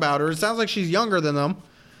talk about her, it sounds like she's younger than them.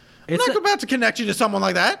 I'm not about to connect you to someone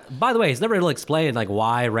like that. By the way, it's never really explained like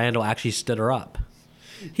why Randall actually stood her up.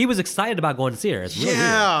 He was excited about going to see her. It's really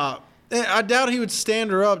weird. I doubt he would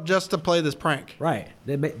stand her up just to play this prank. Right.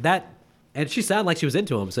 And she sounded like she was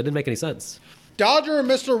into him, so it didn't make any sense. Dodger and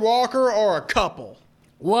Mr. Walker are a couple.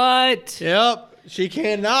 What? Yep. She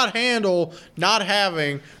cannot handle not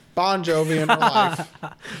having Bon Jovi in her life.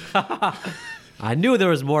 I knew there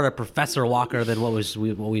was more to Professor Walker than what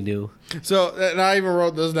we knew. So, and I even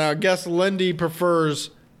wrote this down. I guess Lindy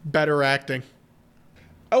prefers better acting.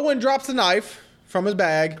 Owen drops the knife from his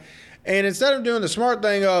bag, and instead of doing the smart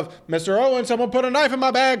thing of, Mr. Owen, someone put a knife in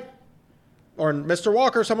my bag, or Mr.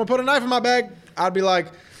 Walker, someone put a knife in my bag, I'd be like,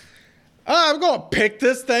 I'm going to pick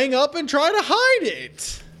this thing up and try to hide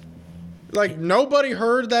it. Like, nobody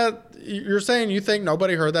heard that. You're saying you think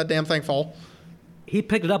nobody heard that damn thing fall? He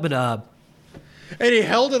picked it up and he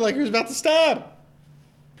held it like he was about to stab.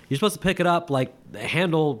 You're supposed to pick it up like the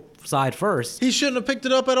handle side first. He shouldn't have picked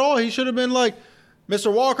it up at all. He should have been like,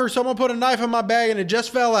 Mr. Walker, someone put a knife in my bag and it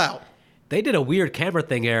just fell out. They did a weird camera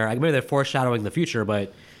thing here. Maybe they're foreshadowing the future,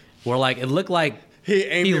 but where like it looked like he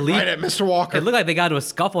aimed it right at Mr. Walker. It looked like they got into a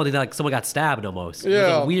scuffle and like someone got stabbed almost. Yeah. It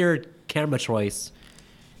was a weird camera choice.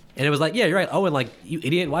 And it was like, yeah, you're right. Owen, like, you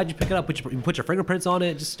idiot, why'd you pick it up? Put your fingerprints on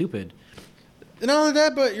it? Just stupid. And not only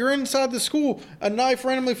that, but you're inside the school. A knife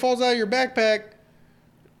randomly falls out of your backpack,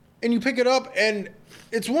 and you pick it up, and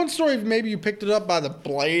it's one story if maybe you picked it up by the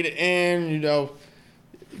blade end,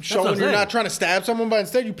 showing you're not trying to stab someone, but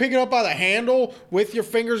instead you pick it up by the handle with your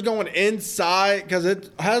fingers going inside because it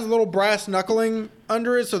has a little brass knuckling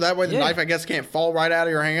under it, so that way the knife, I guess, can't fall right out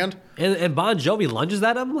of your hand. And Bon Jovi lunges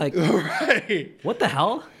at him? Like, right. What the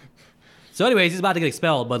hell? So anyways, he's about to get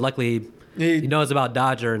expelled, but luckily he knows about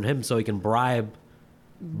Dodger and him, so he can bribe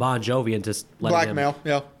Bon Jovi into letting him.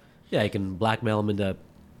 Yeah. Yeah, he can blackmail him into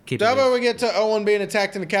keeping That way we get to Owen being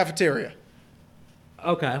attacked in the cafeteria.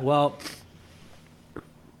 Okay, well,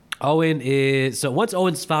 so once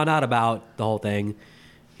Owen's found out about the whole thing,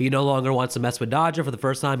 he no longer wants to mess with Dodger. For the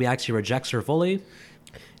first time, he actually rejects her fully.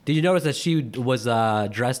 Did you notice that she was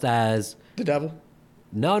dressed as... The devil?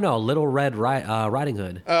 No, Little Red Riding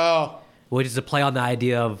Hood. Oh. Which is a play on the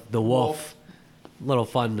idea of the wolf. Little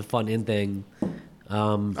fun in thing.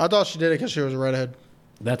 I thought she did it because she was a redhead.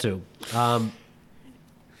 That too.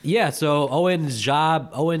 Yeah, so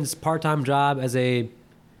Owen's part-time job as a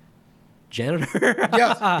janitor.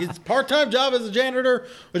 Yes, his part-time job as a janitor,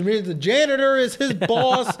 which means the janitor is his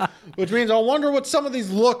boss, which means I wonder what some of these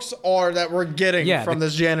looks are that we're getting from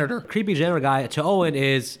this janitor. Creepy janitor guy to Owen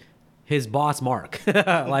is his boss, Mark.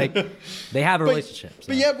 Like, they have a relationship. So.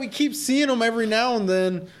 But yet we keep seeing him every now and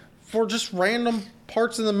then for just random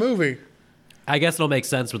parts in the movie. I guess it'll make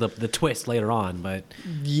sense with the twist later on, but...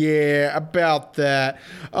 Yeah, about that.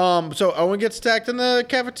 So Owen gets attacked in the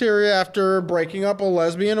cafeteria after breaking up a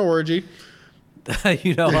lesbian orgy.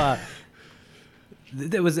 It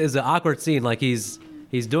was an awkward scene. Like, he's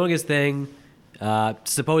doing his thing.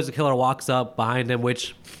 Supposed killer walks up behind him,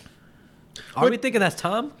 which... Are we thinking that's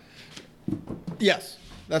Tom? Yes.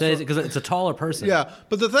 Because it's a taller person. Yeah,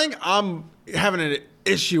 but the thing I'm having an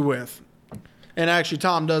issue with... And actually,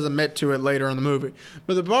 Tom does admit to it later in the movie.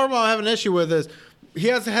 But the problem I'm having an issue with is he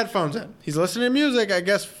has the headphones in. He's listening to music, I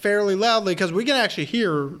guess, fairly loudly because we can actually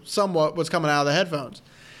hear somewhat what's coming out of the headphones.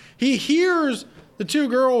 He hears the two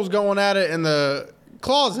girls going at it in the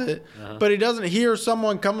closet, but he doesn't hear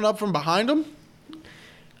someone coming up from behind him.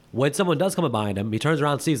 When someone does come up behind him, he turns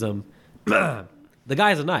around and sees them. The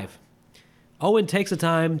guy has a knife. Owen takes the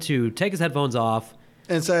time to take his headphones off.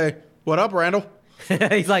 And say, "What up, Randall?"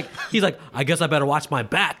 he's like, I guess I better watch my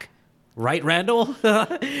back, right, Randall?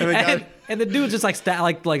 and the dude just like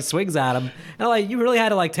swings at him, and like you really had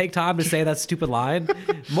to like take time to say that stupid line.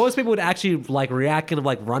 Most people would actually like react kind of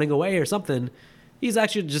like running away or something. He's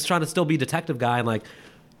actually just trying to still be detective guy, and like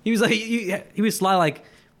he was like he was sly like,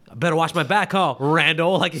 I better watch my back, huh,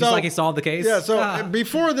 Randall? Like he's like he solved the case. Yeah. So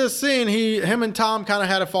before this scene, him and Tom kind of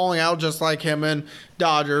had a falling out, just like him and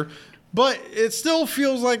Dodger, but it still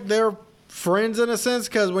feels like they're friends in a sense,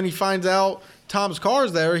 because when he finds out Tom's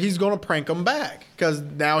car's there, he's going to prank him back because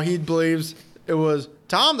now he believes it was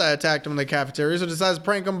Tom that attacked him in the cafeteria, so decides to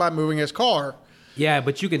prank him by moving his car. Yeah,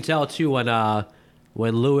 but you can tell too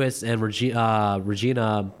when Lewis and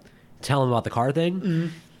Regina tell him about the car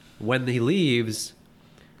thing, when he leaves,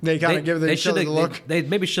 they kind of give each other the look. They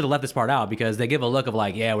maybe should have left this part out because they give a look of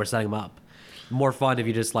like, yeah, we're setting him up. More fun if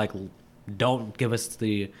you just like don't give us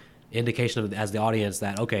the indication of as the audience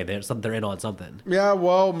that okay, they're in on something. Yeah,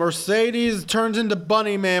 well, Mercedes turns into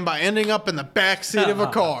Bunny Man by ending up in the back seat of a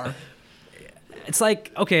car. It's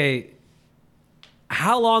like, okay,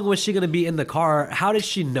 how long was she going to be in the car? How did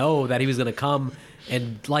she know that he was going to come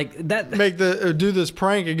and like that do this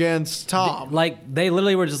prank against Tom? Like they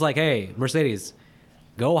literally were just like, hey, Mercedes,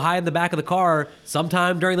 go hide in the back of the car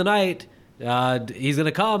sometime during the night. He's going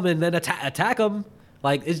to come and then attack him.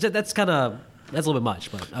 Like it's just, that's a little bit much,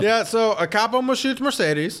 but okay. Yeah. So a cop almost shoots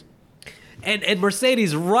Mercedes, and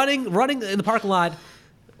Mercedes running in the parking lot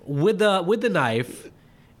with the knife,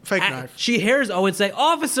 fake knife. She hears Owen say,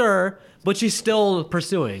 "Officer," but she's still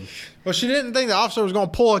pursuing. Well, she didn't think the officer was going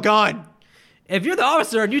to pull a gun. If you're the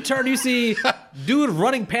officer and you turn, you see dude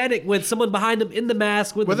running panic with someone behind him in the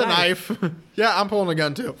mask with a knife. Yeah, I'm pulling a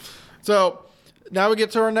gun too. So now we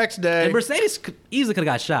get to our next day. And Mercedes easily could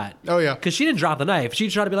have got shot. Oh yeah, because she didn't drop the knife. She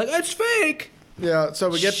tried to be like, it's fake. Yeah,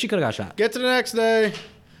 so she could have got shot. Get to the next day.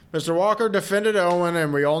 Mr. Walker defended Owen,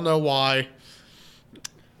 and we all know why.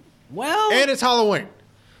 Well, and it's Halloween.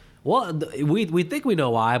 Well, we think we know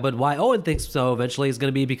why, but why Owen thinks so eventually is going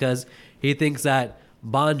to be because he thinks that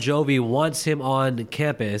Bon Jovi wants him on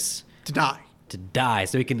campus to die,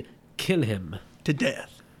 so he can kill him to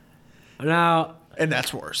death. Now, and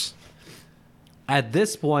that's worse. At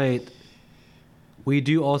this point, we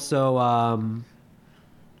do also.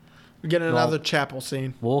 We get another chapel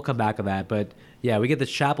scene. We'll come back to that, but yeah, we get the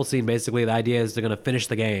chapel scene. Basically, the idea is they're going to finish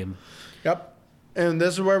the game. Yep. And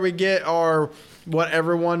this is where we get what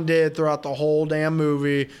everyone did throughout the whole damn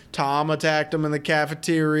movie. Tom attacked him in the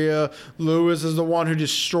cafeteria. Lewis is the one who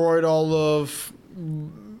destroyed all of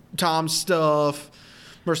Tom's stuff.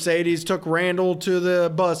 Mercedes took Randall to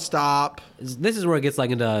the bus stop. This is where it gets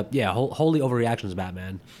like into holy overreactions,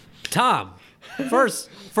 Batman. Tom, first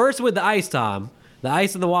with the ice, Tom, the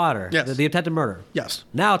ice in the water, yes. the attempted murder. Yes.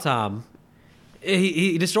 Now, Tom,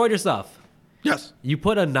 he destroyed your stuff. Yes. You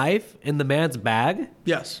put a knife in the man's bag.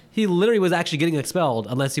 Yes. He literally was actually getting expelled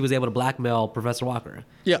unless he was able to blackmail Professor Walker.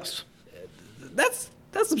 Yes. That's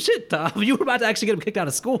some shit, Tom. You were about to actually get him kicked out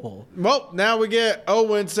of school. Well, now we get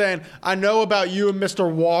Owen saying, I know about you and Mr.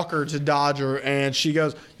 Walker to Dodger. And she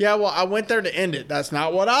goes, yeah, well, I went there to end it. That's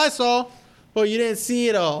not what I saw. Well, you didn't see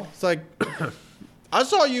it all. It's like, I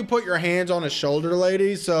saw you put your hands on his shoulder,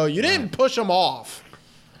 lady, so you didn't push him off.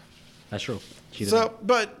 That's true. So,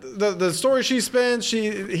 but the story she spins,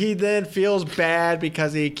 he then feels bad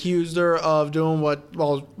because he accused her of doing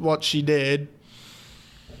what she did.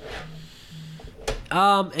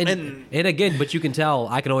 And again, but you can tell,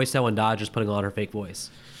 I can always tell when Dodger's putting on her fake voice.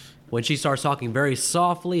 When she starts talking very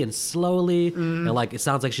softly and slowly, and like it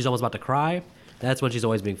sounds like she's almost about to cry, that's when she's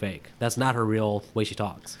always being fake. That's not her real way she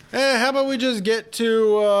talks. How about we just get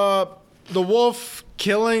to the wolf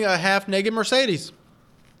killing a half-naked Mercedes?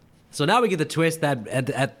 So now we get the twist that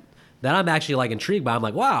that I'm actually like intrigued by. I'm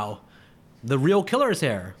like, wow, the real killer is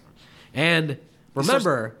here. And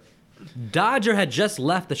remember, Dodger had just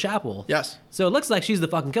left the chapel. Yes. So it looks like she's the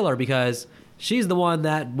fucking killer because she's the one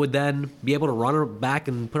that would then be able to run her back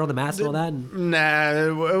and put on the mask and all that. Nah,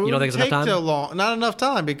 you don't think it's enough time? Too long. Not enough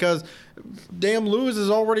time because damn Lewis is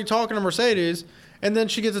already talking to Mercedes, and then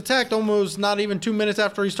she gets attacked almost not even 2 minutes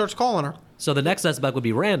after he starts calling her. So the next suspect would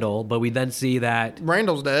be Randall, but we then see that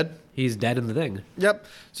Randall's dead. He's dead in the thing. Yep.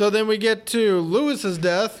 So then we get to Lewis's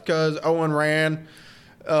death because Owen ran.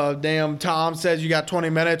 Damn, Tom says you got 20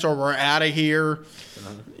 minutes or we're out of here.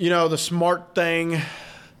 You know, the smart thing.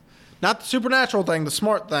 Not the supernatural thing, the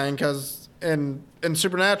smart thing, because in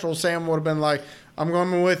Supernatural, Sam would have been like, I'm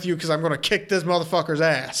going with you because I'm going to kick this motherfucker's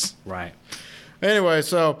ass. Right. Anyway,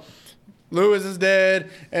 so Lewis is dead,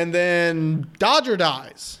 and then Dodger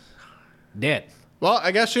dies. Dead. Well,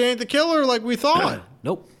 I guess she ain't the killer like we thought.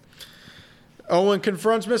 Nope. Owen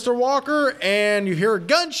confronts Mr. Walker, and you hear a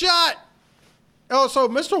gunshot. Oh, so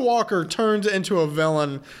Mr. Walker turns into a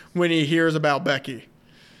villain when he hears about Becky.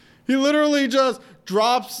 He literally just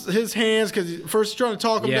drops his hands because first he's trying to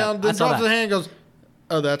talk him down, then drops his hand and goes,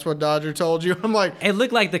 oh, that's what Dodger told you? I'm like... It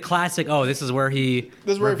looked like the classic, this is where he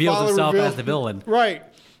reveals himself as the villain. Right.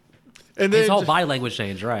 And then his whole body language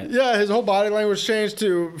changed, right? Yeah, his whole body language changed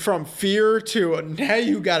from fear to now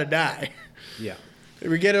you gotta die. Yeah.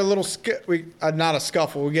 We get a little, not a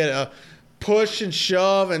scuffle, we get a push and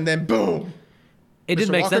shove and then boom. It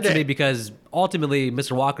didn't make sense to me because ultimately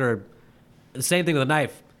Mr. Walker, the same thing with a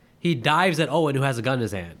knife, he dives at Owen who has a gun in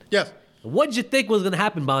his hand. Yes. What did you think was going to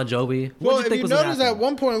happen, Bon Jovi? Well, if you notice at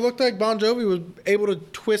one point it looked like Bon Jovi was able to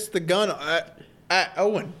twist the gun at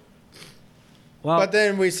Owen. Well, but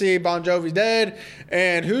then we see Bon Jovi dead,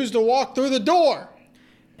 and who's to walk through the door?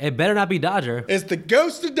 It better not be Dodger. It's the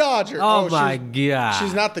ghost of Dodger. Oh my God.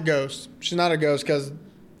 She's not the ghost. She's not a ghost because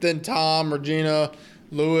then Tom, Regina,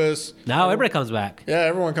 Lewis. Now everybody comes back. Yeah,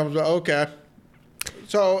 everyone comes back. Okay.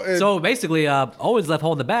 So basically, Owen's left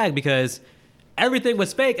holding the bag because everything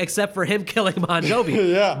was fake except for him killing Bon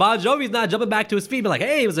Jovi. Yeah. Bon Jovi's not jumping back to his feet and be like,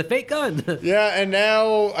 hey, it was a fake gun. Yeah, and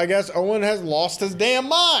now I guess Owen has lost his damn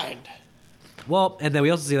mind. Well, and then we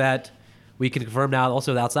also see that we can confirm now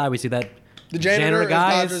also outside we see that the janitor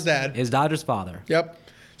guy is Dodger's dad. Is Dodger's father. Yep.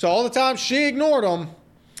 So all the time she ignored him.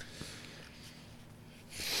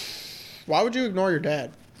 Why would you ignore your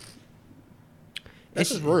dad?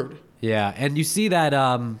 This is rude. Yeah, and you see that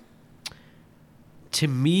to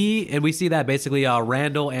me, and we see that basically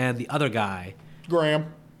Randall and the other guy,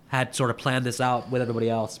 Graham, had sort of planned this out with everybody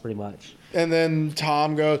else pretty much. And then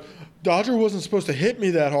Tom goes, Dodger wasn't supposed to hit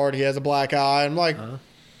me that hard. He has a black eye. I'm like...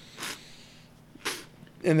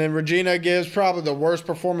 And then Regina gives probably the worst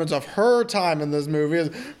performance of her time in this movie.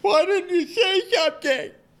 Is, why didn't you say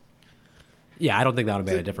something? Yeah, I don't think that would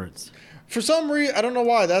have made a difference. For some reason, I don't know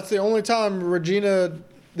why. That's the only time Regina,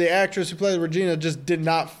 the actress who played Regina, just did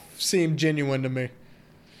not seem genuine to me.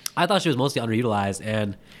 I thought she was mostly underutilized,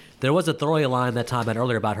 and there was a throwaway line that Tom had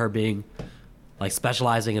earlier about her being like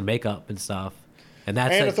specializing in makeup and stuff. And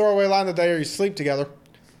a throwaway line that they sleep together.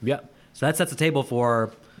 Yep. So that sets the table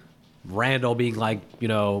for Randall being like,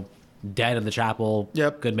 dead in the chapel.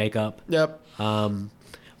 Yep. Good makeup. Yep.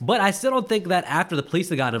 But I still don't think that after the police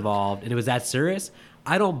had gotten involved and it was that serious,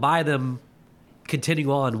 I don't buy them continuing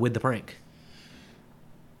on with the prank.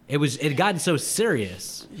 It had gotten so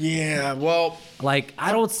serious. Yeah, well... Like,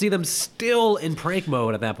 I don't see them still in prank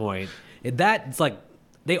mode at that point. It's like,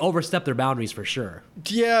 they overstepped their boundaries for sure.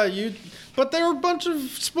 Yeah, but they were a bunch of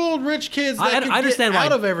spoiled rich kids that I understand get why,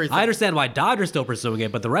 out of everything. I understand why Dodger's still pursuing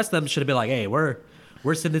it, but the rest of them should have been like, hey, we're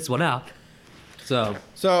sitting this one out. So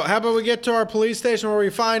how about we get to our police station where we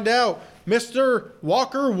find out Mr.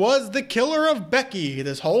 Walker was the killer of Becky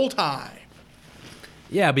this whole time.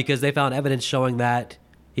 Yeah, because they found evidence showing that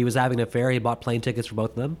he was having an affair. He bought plane tickets for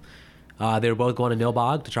both of them. They were both going to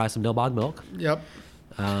Nilbog to try some Nilbog milk. Yep.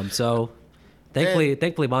 So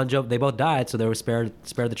thankfully, Bon Jovi, they both died, so they were spared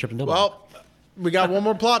the trip to Nilbog. Well, we got one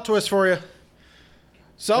more plot twist for you.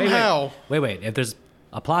 Somehow. Wait. If there's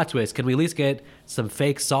a plot twist, can we at least get some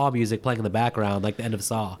fake Saw music playing in the background, like the end of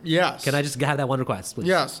Saw? Yes. Can I just have that one request, please?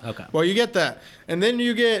 Yes. Okay. Well, you get that. And then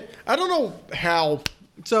you get, I don't know how.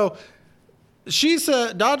 So she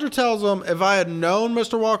said, Dodger tells him, if I had known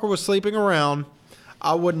Mr. Walker was sleeping around,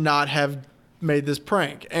 I would not have made this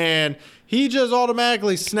prank. And he just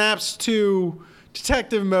automatically snaps to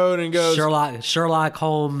detective mode and goes, Sherlock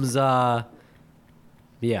Holmes, yeah.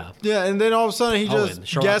 Yeah, and then all of a sudden he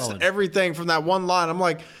just guessed Owen. everything from that one line. I'm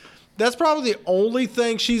like, that's probably the only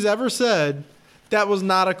thing she's ever said that was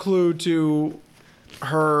not a clue to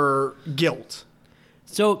her guilt.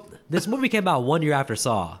 So this movie came out 1 year after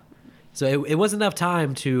Saw. So it wasn't enough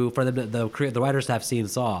time for them the writers to have seen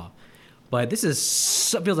Saw. But this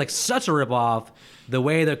feels like such a ripoff. The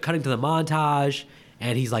way they're cutting to the montage,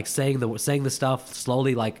 and he's like saying the stuff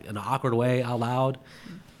slowly, like in an awkward way out loud.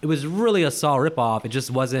 It was really a Saw ripoff. It just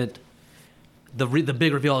wasn't the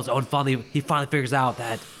big reveal is he finally figures out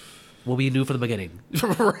that what we knew from the beginning.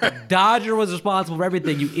 Right. Dodger was responsible for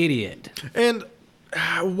everything, you idiot. And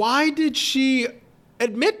why did she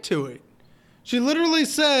admit to it? She literally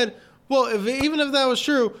said, well, even if that was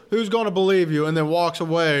true, who's going to believe you? And then walks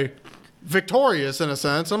away victorious in a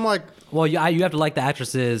sense. I'm like... Well, you have to like the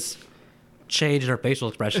actress's change in her facial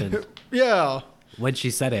expression. Yeah. When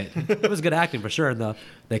she said it. It was good acting for sure. And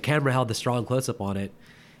the camera held the strong close-up on it.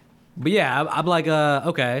 But yeah, I'm like,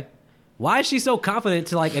 okay. Why is she so confident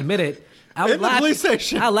to like admit it? In the police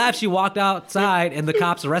station. I laughed. She walked outside and the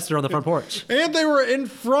cops arrested her on the front porch. And they were in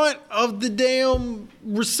front of the damn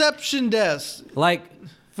reception desk. Like,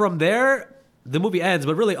 from there, the movie ends,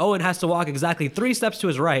 but really Owen has to walk exactly 3 steps to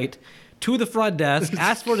his right to the front desk,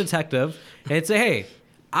 ask for a detective, and say, hey,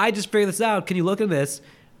 I just figured this out. Can you look into this?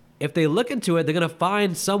 If they look into it, they're going to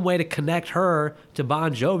find some way to connect her to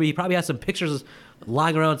Bon Jovi. He probably has some pictures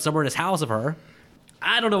lying around somewhere in his house of her.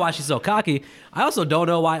 I don't know why she's so cocky. I also don't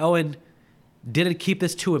know why Owen didn't keep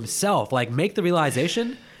this to himself. Like, make the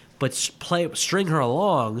realization, but string her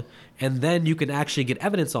along, and then you can actually get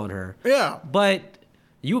evidence on her. Yeah. But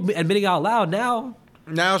you admitting out loud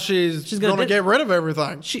now she's going to get rid of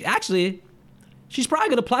everything. She's probably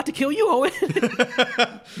going to plot to kill you, Owen.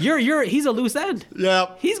 He's a loose end.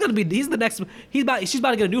 Yep.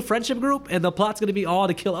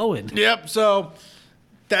 Yep. So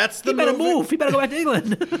that's the movie. He better move. He better go back to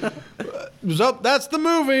England. So that's the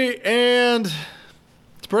movie, and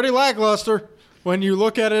it's pretty lackluster when you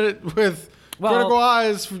look at it with critical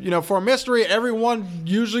eyes. For a mystery, everyone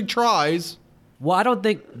usually tries. Well, I don't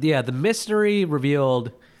think, the mystery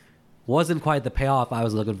revealed wasn't quite the payoff I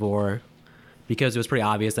was looking for, because it was pretty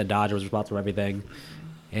obvious that Dodger was responsible for everything.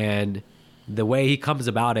 And the way he comes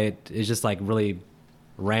about it is just like really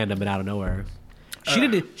random and out of nowhere. She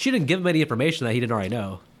didn't give him any information that he didn't already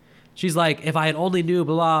know. She's like, if I had only knew,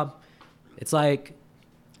 blah, blah. It's like,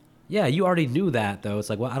 yeah, you already knew that, though. It's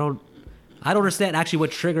like, well, I don't understand actually what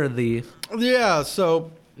triggered the... Yeah, so...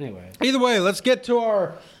 Anyway. Either way, let's get to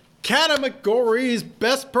our... categories.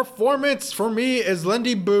 Best performance for me is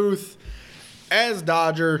Lindy Booth as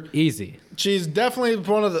Dodger. Easy. She's definitely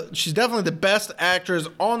the best actress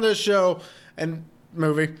on this show and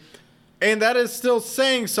movie. And that is still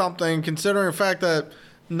saying something, considering the fact that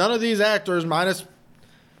none of these actors, minus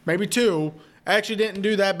maybe 2, actually didn't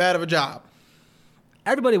do that bad of a job.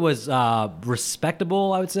 Everybody was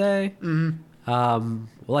respectable, I would say. Mm-hmm.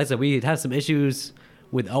 Like I said, we had some issues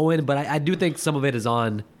with Owen, but I do think some of it is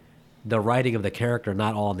on the writing of the character,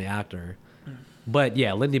 not all on the actor. But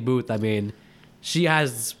yeah, Lindy Booth, I mean, she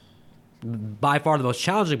has by far the most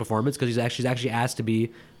challenging performance, because she's actually asked to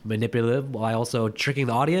be manipulative while also tricking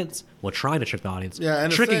the audience. Well, trying to trick the audience. Yeah,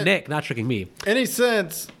 and tricking Nick, not tricking me.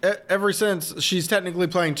 Ever since she's technically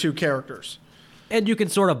playing 2 characters. And you can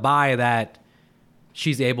sort of buy that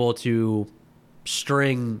she's able to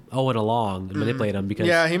string Owen along and manipulate him,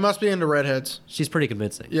 because he must be into redheads. She's pretty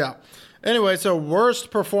convincing. Yeah. Anyway, so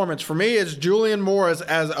worst performance for me is Julian Moore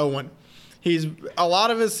as Owen. A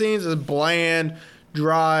lot of his scenes is bland,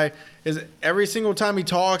 dry. Every single time he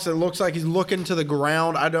talks, it looks like he's looking to the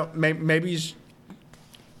ground. Maybe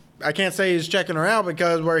I can't say he's checking her out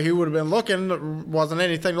because where he would have been looking wasn't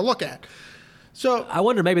anything to look at. So I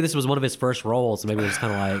wonder maybe this was one of his first roles. Maybe it was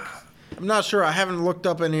kind of like. I'm not sure. I haven't looked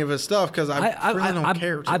up any of his stuff because I really don't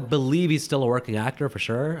care. I believe he's still a working actor for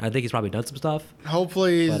sure. I think he's probably done some stuff.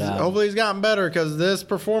 Hopefully he's gotten better because this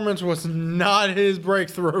performance was not his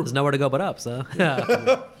breakthrough. There's nowhere to go but up. So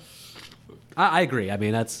yeah. I agree. I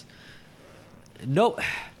mean,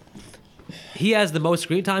 he has the most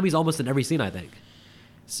screen time. He's almost in every scene, I think.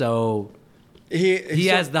 So he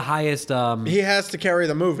has the highest. He has to carry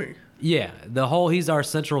the movie. Yeah, he's our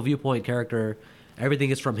central viewpoint character. Everything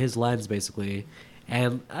is from his lens, basically.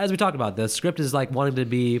 And as we talked about, the script is like wanting to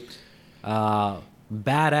be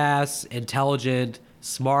badass, intelligent,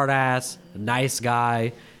 smart-ass, nice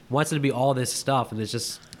guy. Wants it to be all this stuff, and it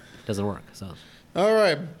just doesn't work. So, all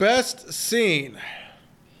right, best scene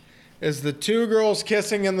is the two girls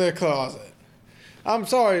kissing in the closet. I'm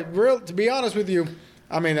sorry, to be honest with you,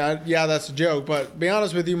 I mean, yeah, that's a joke, but to be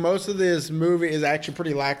honest with you, most of this movie is actually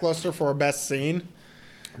pretty lackluster for a best scene.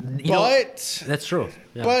 That's true.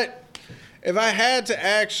 Yeah. But if I had to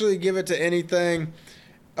actually give it to anything,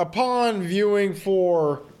 upon viewing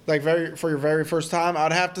for your very first time,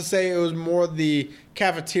 I'd have to say it was more the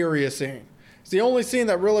cafeteria scene. It's the only scene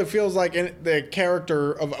that really feels like the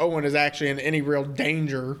character of Owen is actually in any real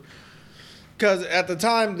danger. Because at the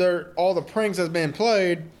time, all the pranks has been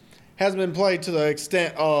played to the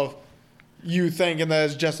extent of you thinking that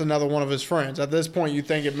it's just another one of his friends. At this point, you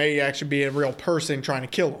think it may actually be a real person trying to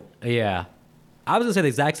kill him. Yeah. I was going to say the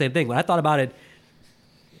exact same thing. When I thought about it,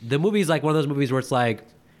 the movie is like one of those movies where it's like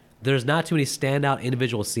there's not too many standout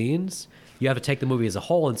individual scenes. You have to take the movie as a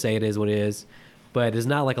whole and say it is what it is. But there's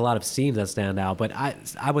not like a lot of scenes that stand out. But I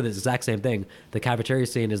would the exact same thing. The cafeteria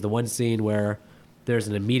scene is the one scene where there's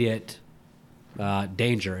an immediate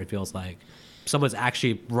danger, it feels like. Someone's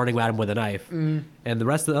actually running at him with a knife, and the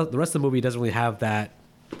rest of the movie doesn't really have that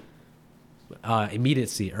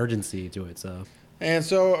immediacy, urgency to it.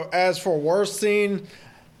 So as for worst scene,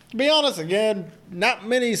 to be honest, again, not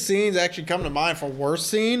many scenes actually come to mind for worst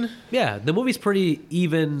scene. Yeah, the movie's pretty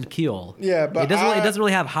even keel. Yeah, but it doesn't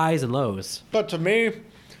really have highs and lows. But to me,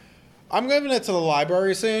 I'm giving it to the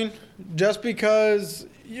library scene just because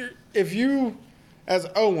if you, as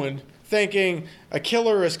Owen, thinking a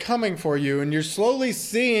killer is coming for you and you're slowly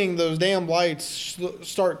seeing those damn lights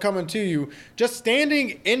start coming to you, just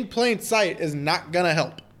standing in plain sight is not going to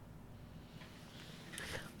help.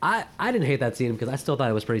 I didn't hate that scene because I still thought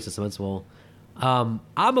it was pretty suspenseful. I'm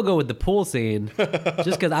going to go with the pool scene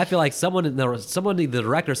just because I feel like the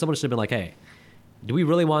director, someone should have been like, hey, do we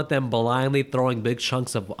really want them blindly throwing big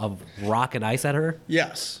chunks of rock and ice at her?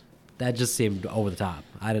 Yes. That just seemed over the top.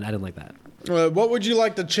 I didn't like that. What would you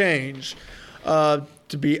like to change? To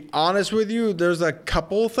be honest with you, there's a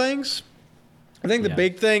couple things. I think the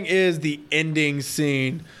big thing is the ending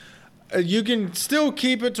scene. You can still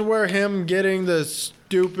keep it to where him getting the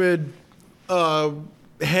stupid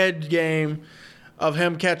head game of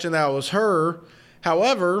him catching that was her.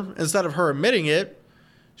 However, instead of her admitting it,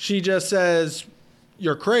 she just says,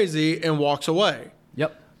 "You're crazy," and walks away.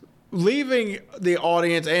 Yep. Leaving the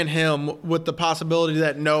audience and him with the possibility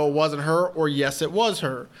that no, it wasn't her, or yes, it was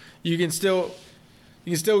her. You can still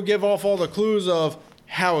give off all the clues of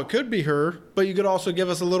how it could be her, but you could also give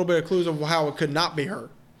us a little bit of clues of how it could not be her.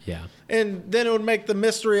 Yeah. And then it would make the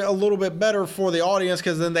mystery a little bit better for the audience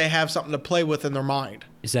because then they have something to play with in their mind.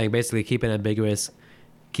 You're saying basically keep it ambiguous,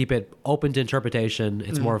 keep it open to interpretation.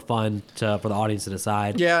 It's more fun for the audience to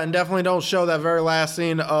decide. Yeah, and definitely don't show that very last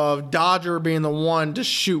scene of Dodger being the one to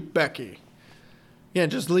shoot Becky. Yeah,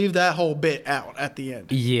 just leave that whole bit out at the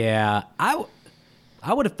end. Yeah, I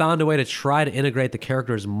would have found a way to try to integrate the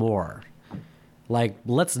characters more. Like,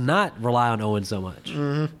 let's not rely on Owen so much.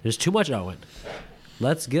 Mm-hmm. There's too much Owen.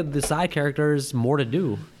 Let's give the side characters more to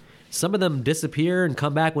do. Some of them disappear and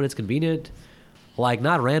come back when it's convenient. Like,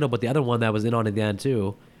 not Randall, but the other one that was in on at the end,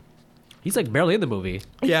 too. He's, like, barely in the movie.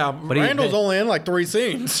 Yeah, but Randall's only in, like, 3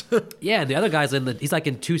 scenes. Yeah, and the other guy's he's, like,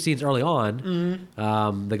 in 2 scenes early on.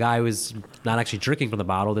 Mm-hmm. The guy who's not actually drinking from the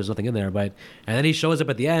bottle. There's nothing in there. And then he shows up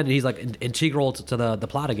at the end, and he's, like, integral to the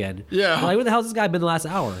plot again. Yeah. I'm like, where the hell's this guy been the last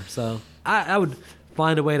hour? So I would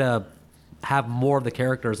find a way to have more of the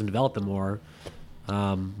characters and develop them more.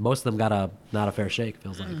 Most of them got not a fair shake,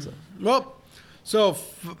 feels like. So. Well,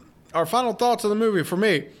 our final thoughts on the movie for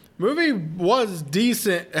me. Movie was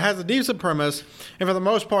decent. It has a decent premise, and for the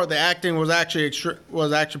most part, the acting was actually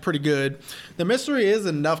pretty good. The mystery is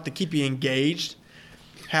enough to keep you engaged.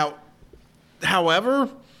 However,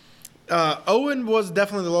 Owen was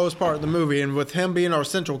definitely the lowest part of the movie, and with him being our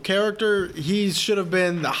central character, he should have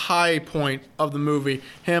been the high point of the movie.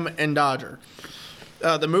 Him and Dodger.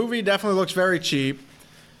 The movie definitely looks very cheap,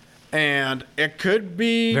 and it could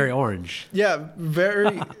be very orange. Yeah,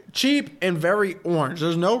 very cheap and very orange.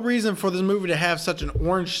 There's no reason for this movie to have such an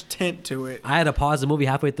orange tint to it. I had to pause the movie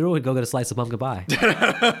halfway through and go get a slice of pumpkin pie.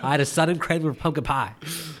 I had a sudden craving for pumpkin pie.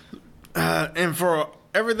 And for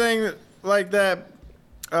everything like that,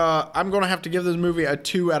 I'm going to have to give this movie a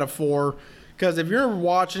 2 out of 4. Because if you're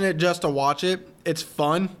watching it just to watch it, it's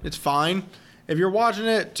fun. It's fine. If you're watching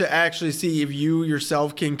it to actually see if you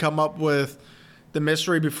yourself can come up with the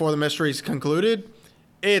mystery before the mystery is concluded,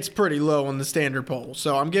 it's pretty low on the standard poll.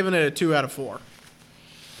 So I'm giving it a 2 out of 4.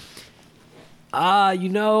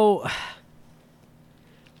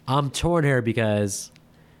 I'm torn here because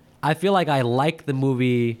I feel like I like the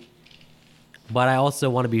movie, but I also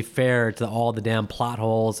want to be fair to all the damn plot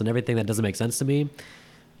holes and everything that doesn't make sense to me.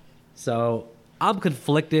 So I'm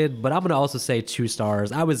conflicted, but I'm going to also say 2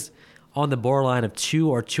 stars. I was on the borderline of 2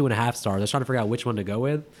 or 2.5 stars. I was trying to figure out which one to go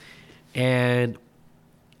with. And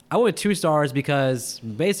I went 2 stars because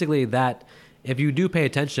basically that if you do pay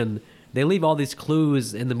attention, they leave all these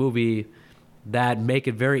clues in the movie that make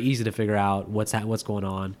it very easy to figure out what's going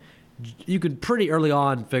on. You can pretty early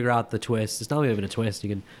on figure out the twist. It's not even a twist. You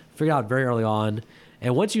can figure it out very early on.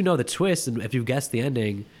 And once you know the twist, and if you've guessed the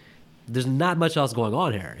ending, there's not much else going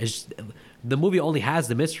on here. The movie only has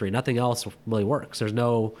the mystery. Nothing else really works. There's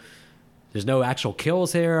no actual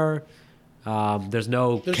kills here. There's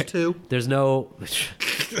 2. There's no.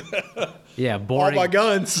 Yeah, boring. All my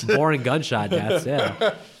guns. Boring gunshot deaths.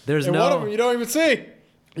 Yeah. There's and no. one of them you don't even see.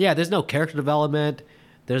 Yeah, there's no character development.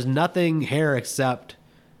 There's nothing here except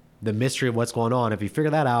the mystery of what's going on. If you figure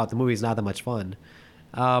that out, the movie's not that much fun.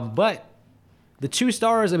 But the 2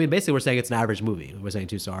 stars, I mean, basically we're saying it's an average movie. We're saying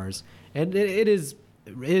 2 stars. And it is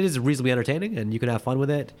reasonably entertaining, and you can have fun with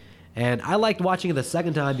it. And I liked watching it the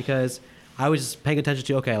second time because I was just paying attention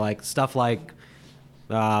to, okay, like stuff like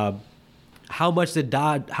how much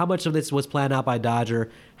of this was planned out by Dodger?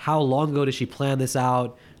 How long ago did she plan this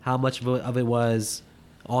out? How much of it was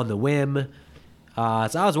on the whim? So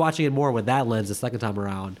I was watching it more with that lens the second time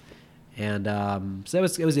around. And so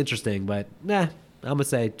it was interesting, but I'm going to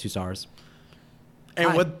say 2 stars.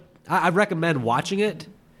 And I recommend watching it,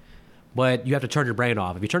 but you have to turn your brain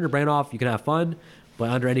off. If you turn your brain off, you can have fun, but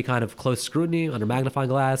under any kind of close scrutiny, under magnifying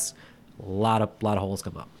glass, a lot of holes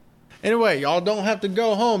come up. Anyway, y'all don't have to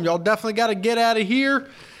go home. Y'all definitely got to get out of here.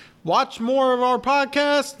 Watch more of our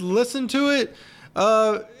podcast. Listen to it.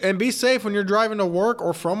 And be safe when you're driving to work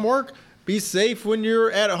or from work. Be safe when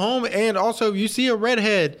you're at home. And also, if you see a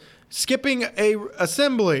redhead skipping a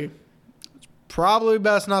assembly, it's probably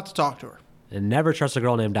best not to talk to her. And never trust a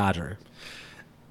girl named Dodger.